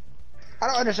now. I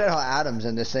don't understand how Adam's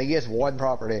in this thing. He has one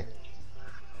property.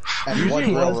 And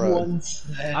Usually one has railroad. one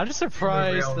set. I'm just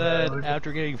surprised that Railroad.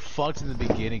 after getting fucked in the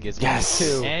beginning, gets Yes.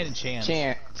 Two. and a chance.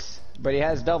 Chance. But he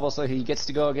has double, so he gets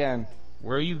to go again.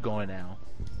 Where are you going now?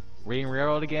 Reading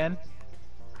Railroad again?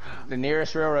 The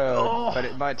nearest railroad. Oh.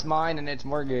 But it's mine and it's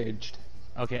mortgaged.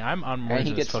 Okay, I'm on And more he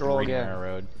than this gets to fucking roll Reading again.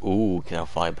 Railroad. Ooh, can I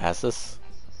fly past this?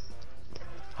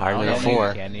 Higher Oh, than a can you?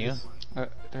 4. Can you?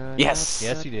 Yes.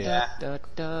 Yes, you did.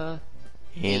 And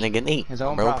I get an 8. His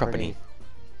own Rail property.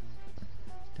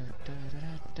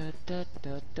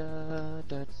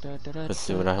 Let's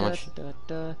see what how much.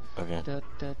 Okay.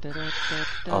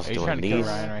 I was Are you doing trying to kill these.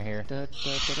 Ryan right here?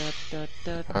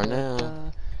 Or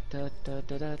no.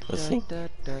 Let's see.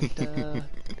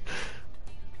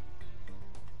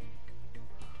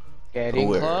 Getting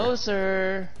Where?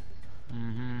 closer.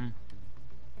 Mm-hmm.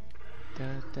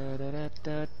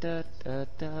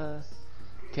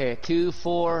 Okay, 2,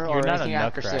 4, or You're not a anything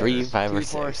after nutcracker. 6. 3, 5, or 2,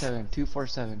 4, 6. 7. 2, 4,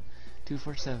 7. 2,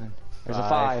 4, 7. There's a 5,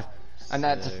 5. And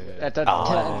that's a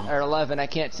Oh. 10 or 11. I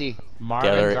can't see. The Marvin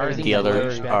other, Garden, the other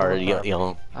douchebag are motherfucker.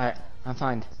 yellow. Alright, I'm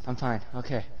fine. I'm fine.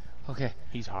 Okay. Okay.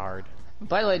 He's hard.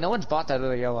 By the way, no one's bought that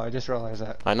other yellow. I just realized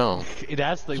that. I know.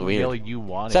 That's the It's weird. yellow you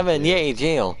wanted. 7, to. yay,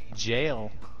 jail.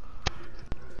 Jail.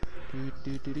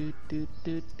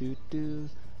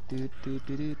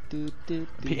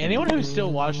 Anyone who's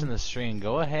still watching the stream,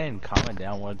 go ahead and comment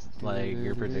down what's like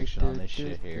your prediction on this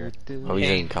shit here. Oh, he's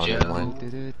in comment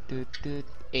one.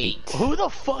 8. Who the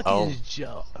fuck Oh. is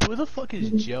Joe? Who the fuck is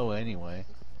Joe anyway?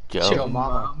 Joe Joe.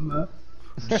 Mama.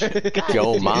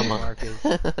 Joe Mama. Marcus.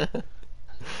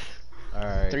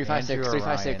 Alright. 3, 5, 6. Andrew 3, or 5,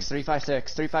 Ryan? 6. 3, 5,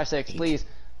 6. 3, 5, 6. Please.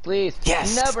 Please.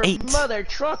 Yes, Never 8. mother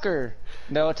trucker.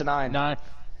 No, it's a 9. Nine.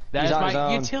 That He's is on his my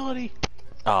own. utility.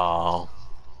 Oh.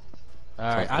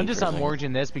 Alright, So I'm eight just for a on second.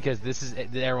 mortgaging this because this is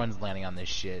everyone's landing on this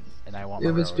shit, and I want. It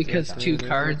my was railroads because to get 2 done.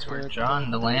 cards were drawn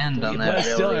to land on But that.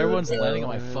 still, railroad, everyone's though. landing on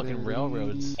my fucking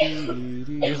railroads.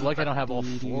 You're just lucky I don't have all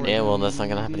 4. Yeah, well, that's not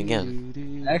gonna happen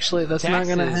again. Actually, that's not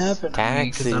gonna Taxes. happen.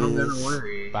 Because I don't gotta Taxes.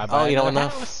 worry. Bye Oh, bye. you know the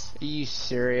enough? house. Are you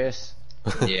serious?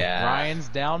 Yeah. Ryan's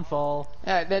downfall.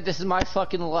 This is my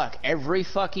fucking luck. Every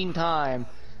fucking time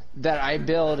that I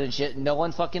build and shit, no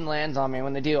one fucking lands on me.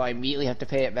 When they do, I immediately have to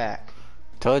pay it back.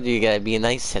 Told you gotta be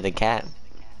nice to the cat.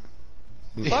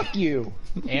 Fuck you.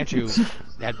 Andrew,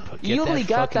 get You only that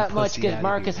got fucking that much pussy because outta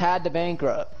Marcus here. had to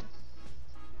bankrupt.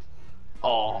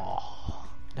 Oh.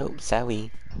 Nope,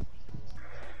 sorry.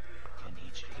 I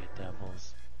need you to get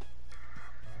doubles.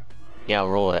 Yeah, I'll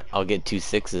roll it. I'll get 2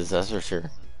 6s, that's for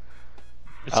sure.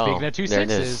 Speaking of 2 there it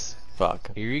 6s, is.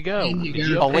 Fuck. here you go. And you Did gotta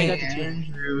you Oh, upgrade wait. that to 2?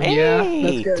 Andrew. Hey,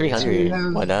 Yeah, that's got 300.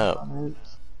 2 What up?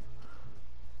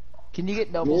 Can you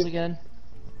get doubles again?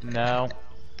 No.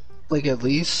 Like at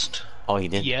least. Oh, he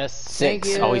did. Yes. 6.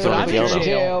 Thank Oh, he's you. going I'm to in jail though.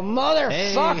 jail.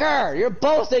 Motherfucker! You're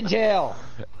both in jail!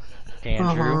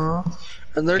 Andrew. Uh-huh.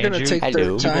 And they're gonna Andrew, take their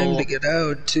hello. time to get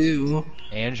out too.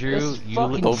 Andrew, This is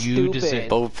fucking you stupid. deserve.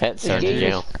 Both pets This are in game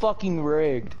jail. is fucking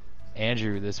rigged.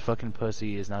 Andrew, this fucking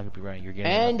pussy is not gonna be right. You're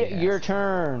getting. And up the your ass.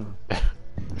 turn.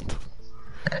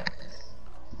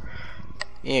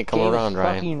 Yeah, come Game around, is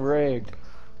Ryan. fucking rigged.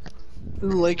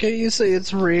 Like how you say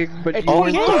it's rigged, but you Oh,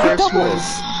 weren't yeah, the first one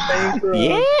doubles. bankrupt.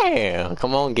 Yeah!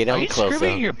 Come on, get Are out you closer.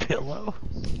 screaming at your pillow?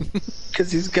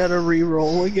 Because he's got to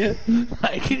re-roll again.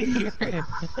 I can hear him.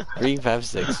 3 5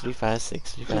 6 3 5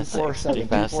 6 3 5 6 3 247,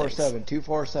 5 6. 247,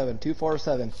 247,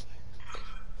 247.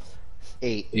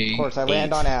 8. Of Eight. course, I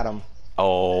land 8. on Adam.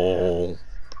 Oh,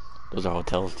 those are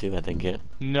hotels too, I think. Yeah.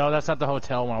 No, that's not the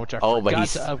hotel one, which I Oh, forgot but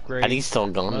he's to upgrade. and he's still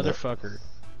gone. Motherfucker.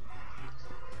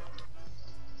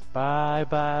 Bye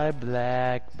bye,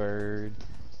 Blackbird.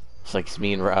 It's like it's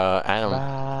me and Adam.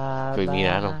 Bye Could be me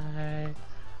and Adam.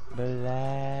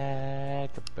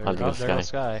 Blackbird. I'll do Oh, the there goes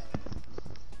Sky.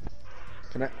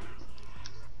 Can I?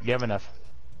 You have enough.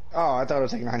 Oh, I thought it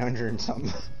was like 900 and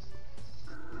something.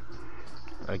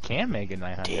 I can make it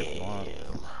 900 if you want.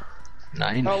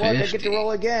 Damn. Oh, what? They get to 950.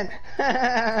 roll again.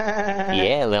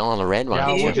 Yeah, they're on the red one.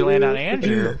 Now, would you land on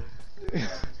Andrew?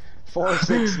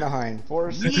 469,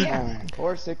 469,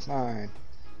 469.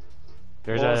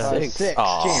 There's 4, a 5, 6. 6.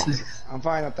 Aw. Chance. I'm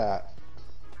fine with that.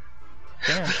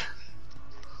 damn.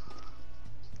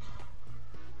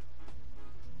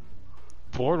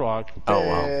 Boardwalk. Oh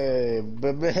wow.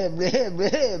 Blah, blah, blah, blah,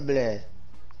 blah.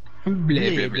 Blah,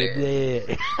 blah, blah.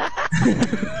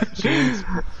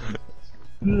 Jeez.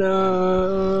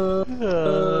 No.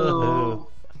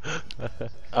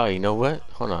 Oh, you know what?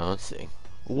 Hold on, let's see.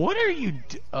 What are you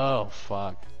oh,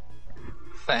 fuck.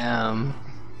 Fam.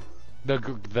 The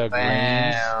greens.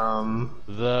 Fam.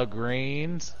 The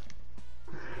greens.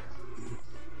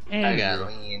 I got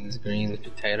beans, greens,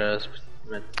 potatoes,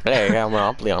 Hey, I got a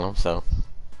monopoly on him, so.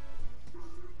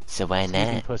 So why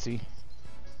Sneaky not? pussy.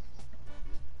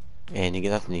 And you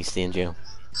get nothing, you stay in jail.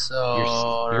 So,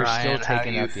 You're Ryan, still how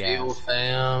taking you out the feel, ass.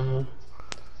 fam?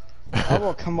 I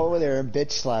will come over there and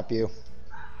bitch slap you.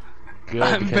 Good,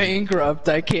 I'm because- bankrupt.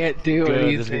 I can't do Good,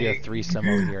 anything. there's gonna be a threesome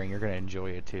over here, and you're gonna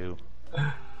enjoy it too.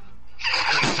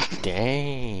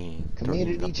 Dang.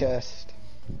 Community chest.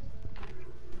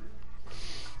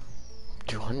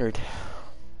 200.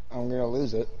 I'm gonna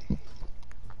lose it.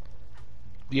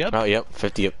 Yep. Oh, yep.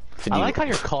 50 up. 50 I like how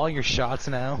you're calling your shots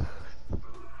now.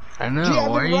 I know. Gee, I've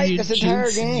been why are right you this entire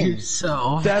jinxing game.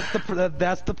 yourself?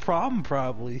 That's the problem,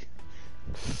 probably.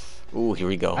 Ooh, here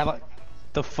we go. I like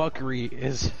the fuckery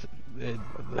is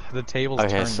the table's Okay,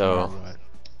 turned. so- no matter what.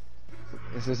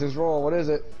 This is his roll. What is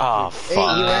it? Oh, Hey,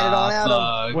 fuck. he ran it on Adam.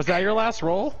 Fuck. Was that your last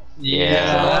roll?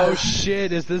 Yeah. Oh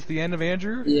shit! Is this the end of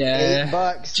Andrew? Yeah.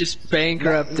 $8. Just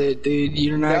bankrupt it, dude.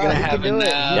 You're not No, gonna he have can do it. He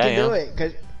enough. Yeah, can do yeah. it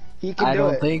because he can I do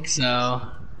don't it. think so.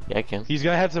 Yeah, I can. He's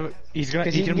gonna have to. He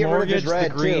 'Cause he can can get rid of his mortgage the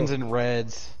red, greens too. and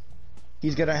reds.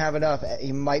 He's gonna have enough.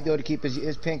 He might be able to keep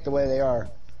his pink the way they are.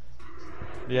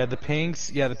 Yeah, the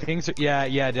pinks. Yeah, the pinks. Are,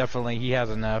 yeah, definitely. He has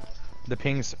enough. The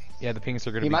pinks. Yeah, the pinks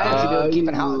are gonna He be. might good. actually be able to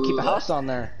you- keep a house on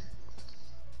there.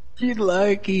 You're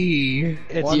lucky.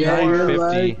 It's One Yeah, you're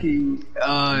 950. lucky.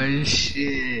 Oh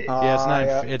shit. Yeah, it's nine.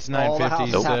 yeah. It's All the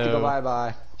 950. houses have to go So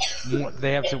bye-bye.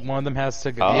 they have to. One of them has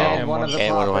to go. Oh, yeah, and one of the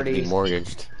and one will have to be properties.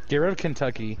 mortgaged. get rid of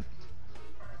Kentucky.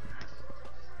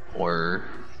 Or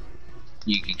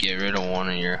you could get rid of one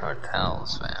of your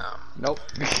hotels, fam. Nope.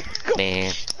 Nah.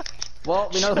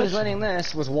 Well, we know who's winning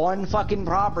this with one fucking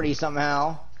property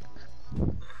somehow.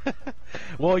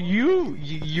 Well, you're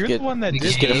Get- the one that did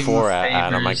Just get a this. 4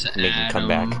 out. I might Favors, make him come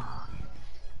back. Adam.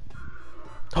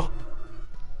 Oh.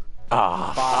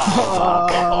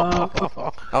 Ah,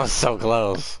 fuck. I was so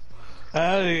close.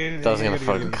 I was gonna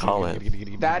fucking call it.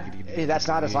 That's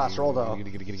not his last roll though.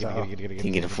 So, You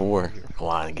can get a 4. Come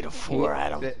on and get a 4,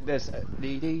 Adam. this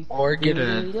Or get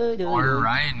a. Or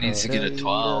Ryan needs to get a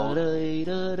 12.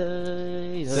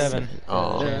 7.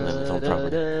 Oh, man, that's his own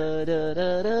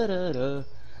property.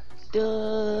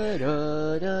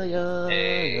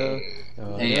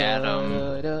 Hey Adam,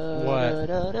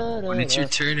 What? when it's your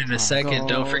turn in a second,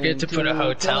 don't forget to put a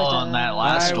hotel on that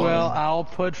last I one. will. I'll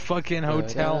put fucking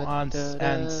hotel on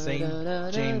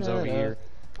St. James over here.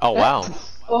 Oh, wow.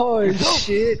 Oh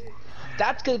shit.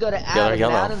 That's gonna go to they're Adam. And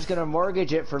yellow. Adam's gonna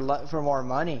mortgage it for more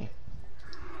money.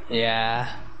 Yeah.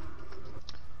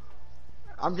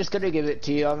 I'm just gonna give it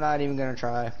to you. I'm not even gonna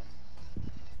try.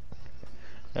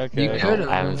 Okay. You could- No,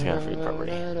 Adam's got a free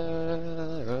property.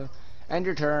 End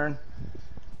your turn.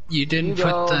 You didn't You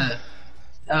put go. the.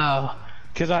 Oh.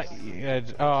 Cause I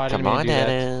didn't Come mean on, to do that.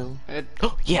 Adam. It,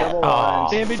 Oh, yeah. Double Oh,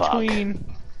 ones. In fuck. between.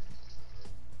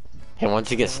 And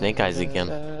once you get snake eyes again.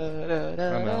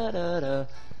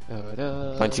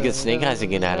 Once you get snake eyes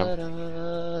again,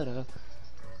 Adam.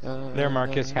 There,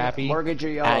 Marcus. Happy. mortgage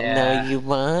your yellow. I know you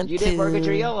want You to. did mortgage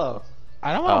your yellow.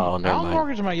 I don't. Oh, never I'll mind.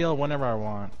 mortgage my yellow whenever I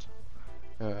want.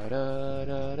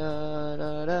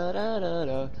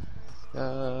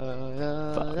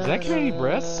 Is that community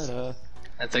breast?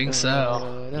 I think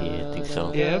so. Yeah, I think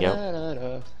so. Yeah.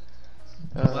 Yep.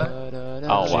 What?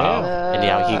 Oh, wow. And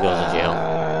now he goes to jail.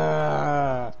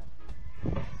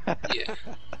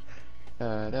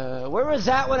 Yeah. Where was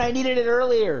that when I needed it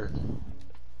earlier?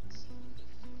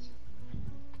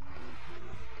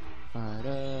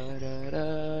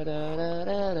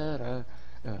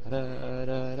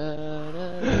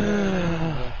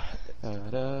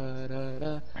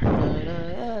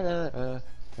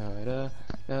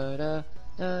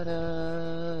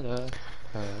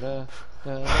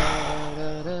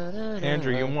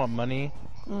 Andrew, you want money?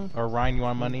 Or Ryan, you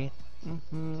want money?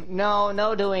 No,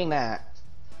 no doing that.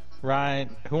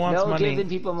 Ryan, who wants No money? giving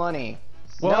people money.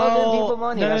 Well, no giving people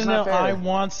money. no, That's no, not fair. I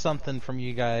want something from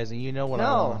you guys, and you know what I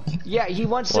No. want. Yeah, he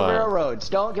wants the What? railroads.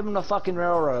 Don't give him the fucking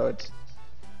railroads.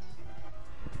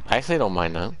 I actually don't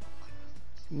mind that.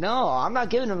 No, I'm not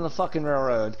giving him the fucking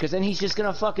railroad, because then he's just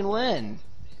gonna fucking win.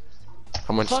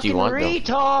 How much do Fucking you want, though?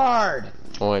 retard!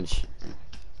 How much?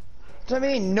 So, I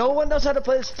mean, no one knows how to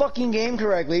play this fucking game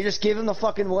correctly. You just give him the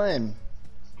fucking win.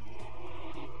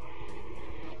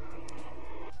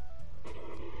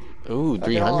 Ooh,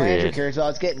 Fucking all Andrew 300. cares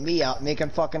about is getting me out, making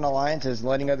fucking alliances, and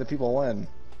letting other people win.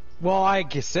 Well, I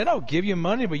said I'll give you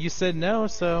money, but you said no,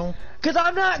 so... Because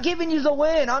I'm not giving you the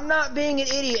win. I'm not being an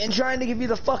idiot and trying to give you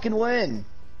the fucking win.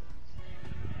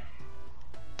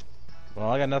 Well,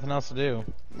 I got nothing else to do.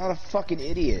 I'm not a fucking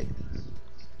idiot.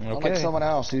 Okay. Unlike someone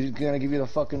else who's gonna give you the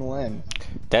fucking win.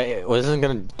 That wasn't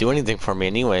gonna do anything for me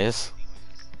anyways.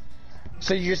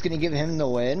 So you're just gonna give him the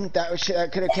win? That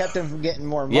could have kept him from getting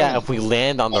more money. Yeah, if we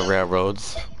land on the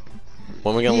railroads.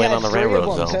 When are we gonna land on the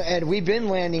railroads, though? And we've been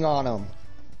landing on them.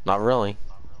 Not really.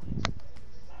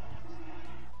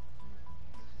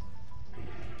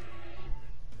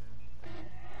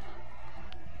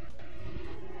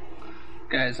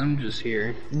 Guys, I'm just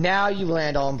here. Now you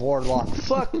land on boardwalk.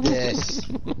 Fuck this.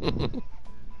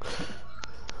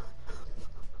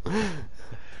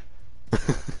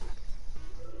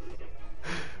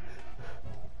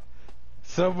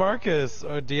 So Marcus,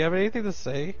 do you have anything to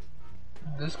say?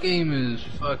 This game is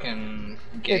fucking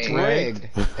gay. It's rigged.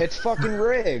 It's fucking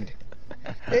rigged.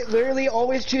 It literally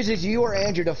always chooses you or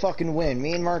Andrew to fucking win.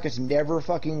 Me and Marcus never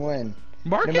fucking win.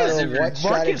 Marcus, no matter what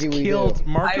strategy we do.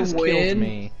 Marcus killed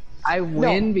me. I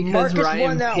win because Marcus Ryan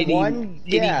won that one.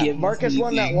 Yeah, Marcus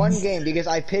won that one games. game because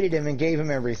I pitted him and gave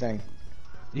him everything.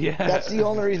 Yeah. That's the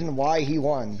only reason why he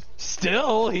won.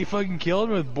 Still, he fucking killed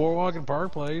me with Boardwalk and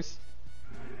Park Place.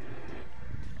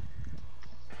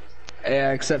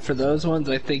 Yeah, except for those ones,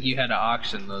 I think you had to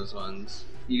auction those ones.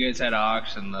 You guys had to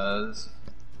auction those.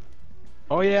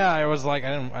 Oh yeah, I was like,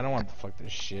 I don't want to fuck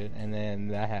this shit, and then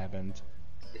that happened.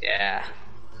 Yeah.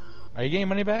 Are you getting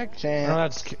money back?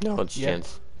 Chance. No, it's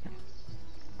chance.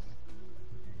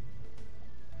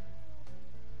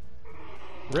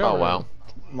 Railroad. Oh wow.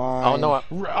 Mine. Oh no.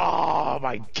 Oh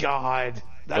my god.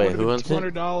 That Wait, would who have owns been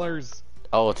it? $200.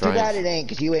 Oh, it's Too bad right. it ain't,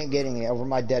 because you ain't getting it over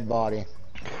my dead body.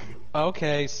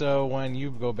 Okay, so when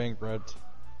you go bankrupt,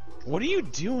 what are you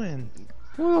doing?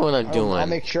 What am I doing? I'll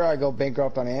make sure I go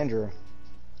bankrupt on Andrew.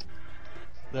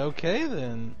 Okay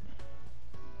then.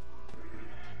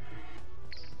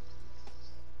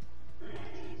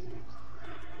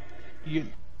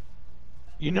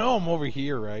 You know I'm over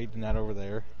here, right? Not over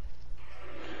there.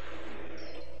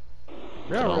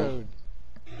 Railroad.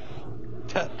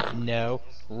 No.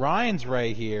 Ryan's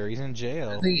right here. He's in I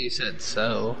jail. think you said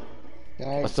so.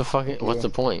 What's the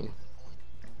point?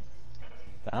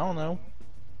 I don't know.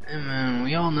 Hey man,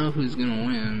 we all know who's gonna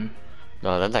win.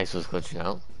 No, that dice was glitching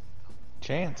out.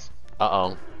 Chance.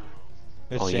 Uh-oh.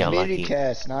 It's Oh, Chance. yeah, Community lucky.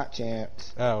 test, not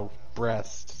chance. Oh,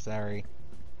 breast. Sorry.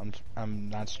 I'm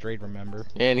not straight, remember.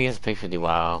 And he has to pay 50.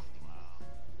 Wow.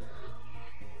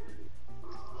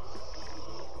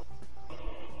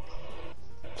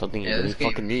 Something he Yeah, really this game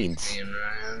fucking needs. being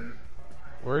Ryan.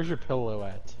 Where's your pillow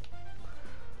at?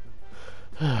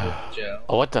 Joe.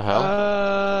 Oh, what the hell?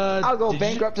 I'll go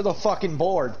bankrupt to the fucking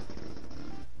board.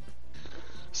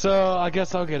 So I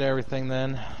guess I'll get everything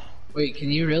then. Wait,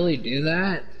 can you really do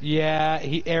that? Yeah,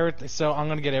 so I'm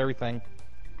gonna get everything.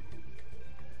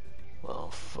 Oh,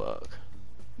 fuck.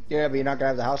 Yeah, but you're not gonna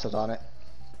have the houses on it.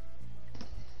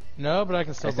 No, but I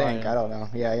can still I buy think. it. I don't know.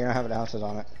 Yeah, you're not having the houses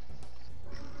on it.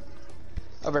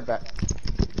 I'll be right back.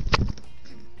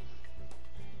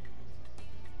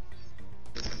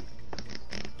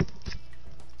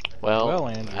 Well,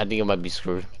 Andrew. I think it might be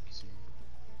screwed.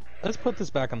 Let's put this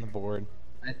back on the board.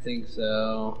 I think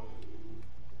so.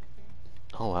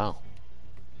 Oh, wow.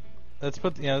 Let's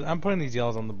put. Yeah, I'm putting these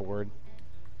yellows on the board.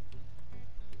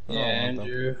 I Yeah, don't want them.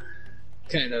 Andrew.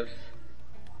 Kind of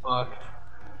fucked.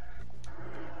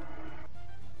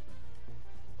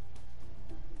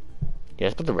 Yeah,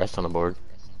 let's put the rest on the board.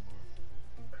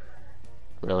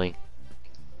 Really?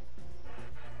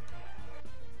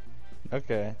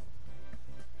 Okay.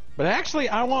 But actually,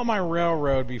 I want my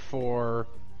railroad before.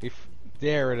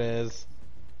 There it is.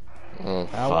 Oh,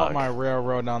 I want my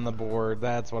railroad on the board.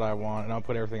 That's what I want, and I'll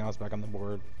put everything else back on the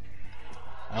board.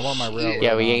 I want my railroad.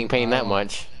 Yeah, we on. ain't paying that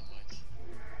much.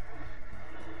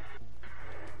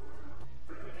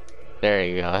 There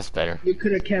you go, that's better. You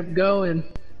could have kept going.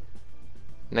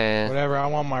 Nah. Whatever. I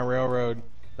want my railroad.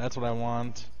 That's what I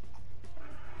want.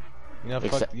 You know,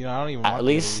 fuck. Except- You know, I don't even want.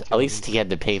 At least he had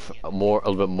to pay for a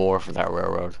little bit more for that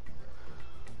railroad. It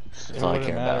That's all I wouldn't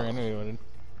care matter about. anyway. Would it?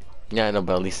 Yeah, I know,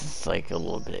 but at least it's like a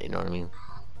little bit, you know what I mean?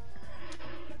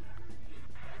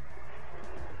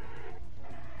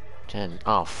 10.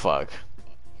 Oh, fuck.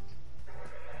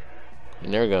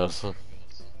 And there it goes.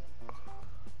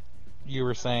 You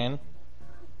were saying?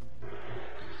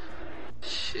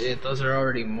 Shit, those are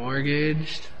already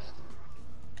mortgaged.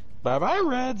 Bye bye,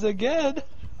 Reds again.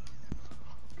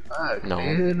 Fuck, No.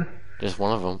 dude. Just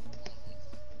one of them.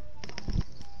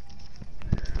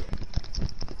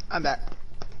 I'm back.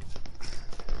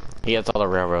 He gets all the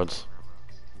railroads.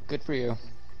 Good for you.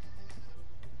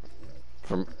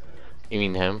 From, you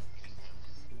mean him?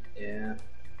 Yeah.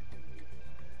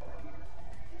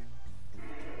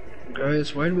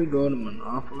 Guys, why did we go to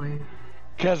Monopoly?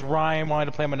 Because Ryan wanted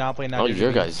to play Monopoly and not Oh, give your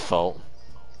me- guys' fault.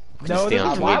 No, Stay this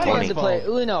on is to my I make wanted money. to play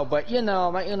Uno, but you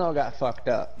know, my Uno got fucked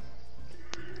up.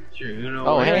 True.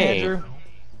 Oh, hey. Andrew.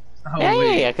 Oh, Hey,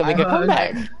 wait. I can make a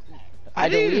comeback. I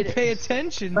didn't deleted even pay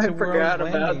attention I to where forgot I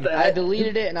was about landing. that. I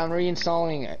deleted it and I'm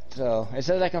reinstalling it. So it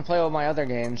says I can play with my other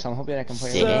games. So I'm hoping I can play.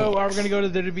 Sick. With So, are we gonna go to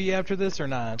the WWE after this or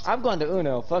not? I'm going to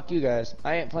Uno. Fuck you guys.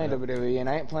 I ain't playing WWE and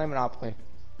I ain't playing Monopoly.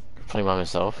 Playing by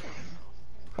myself.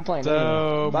 I'm playing So,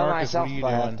 Uno by Marcus, myself what are you if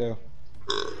I have doing?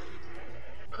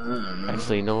 to.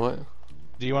 Actually, you know what?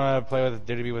 Do you want to play with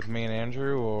WWE with me and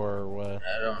Andrew, or what?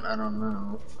 I don't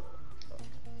know.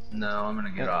 No, I'm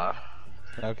gonna get off.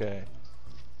 Okay.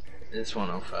 It's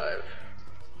 105.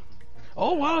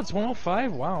 Oh wow, it's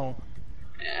 105. Wow.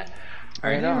 Yeah. I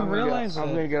Alright, didn't no, even realize I'm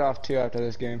that. gonna get off too after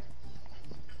this game.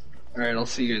 Alright, I'll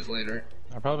see you guys later.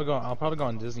 I'll probably go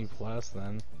on Disney Plus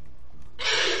then.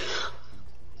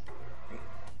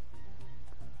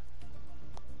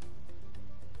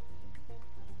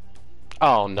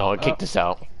 Oh no, I kicked us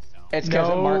out. It's because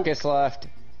No. Marcus left.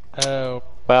 Oh.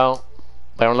 Well,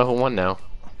 I don't know who won now.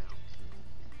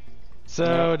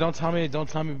 So don't tell me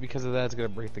because of that it's gonna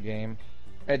break the game.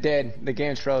 It did. The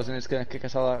game's frozen. It's gonna kick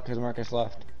us all out because Marcus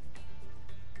left.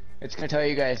 It's gonna tell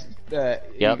you guys that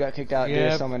you Yep. got kicked out due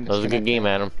Yep. to someone. That was a good game,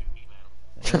 Adam.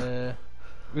 When's the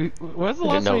I last didn't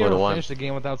know time you who to ever won. finished a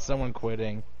game without someone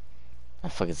quitting?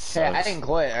 That fucking Hey, sucks. I didn't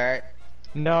quit. All right.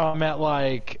 No, I meant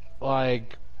like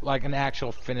an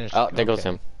actual finish. Oh, there goes Okay.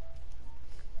 him.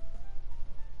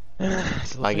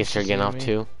 So I guess you're getting off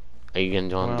too. Are you gonna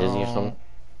join Disney or something?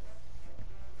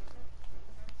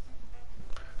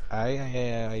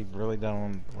 I really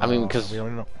don't. I mean, well, because we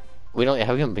don't know. we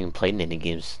haven't been playing any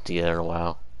games together in a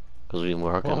while because we've been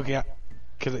working. Well, yeah,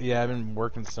 cause I've been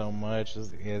working so much.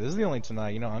 This is the only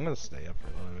tonight. You know, I'm gonna stay up for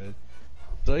a little bit.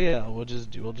 So yeah, we'll just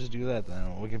do that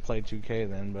then. We can play 2K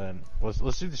then, but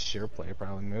let's do the share play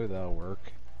probably. Maybe that'll work.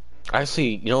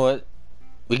 Actually, you know what?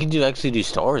 We can actually do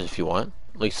Star Wars if you want.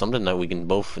 Like something that we can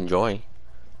both enjoy.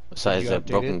 Besides you that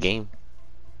update broken it? game.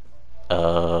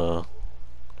 Let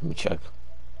me check.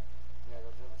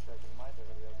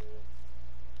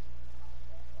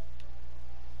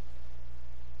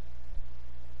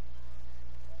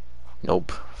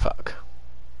 Nope. Fuck.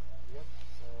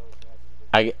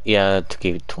 Yeah, it took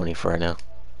you 20 for right now.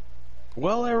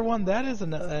 Well, everyone, that is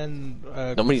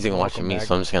Nobody's even watching me, back.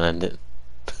 so I'm just gonna end it.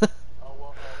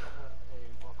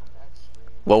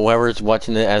 Well, whoever's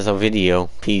watching it as a video,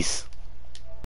 peace.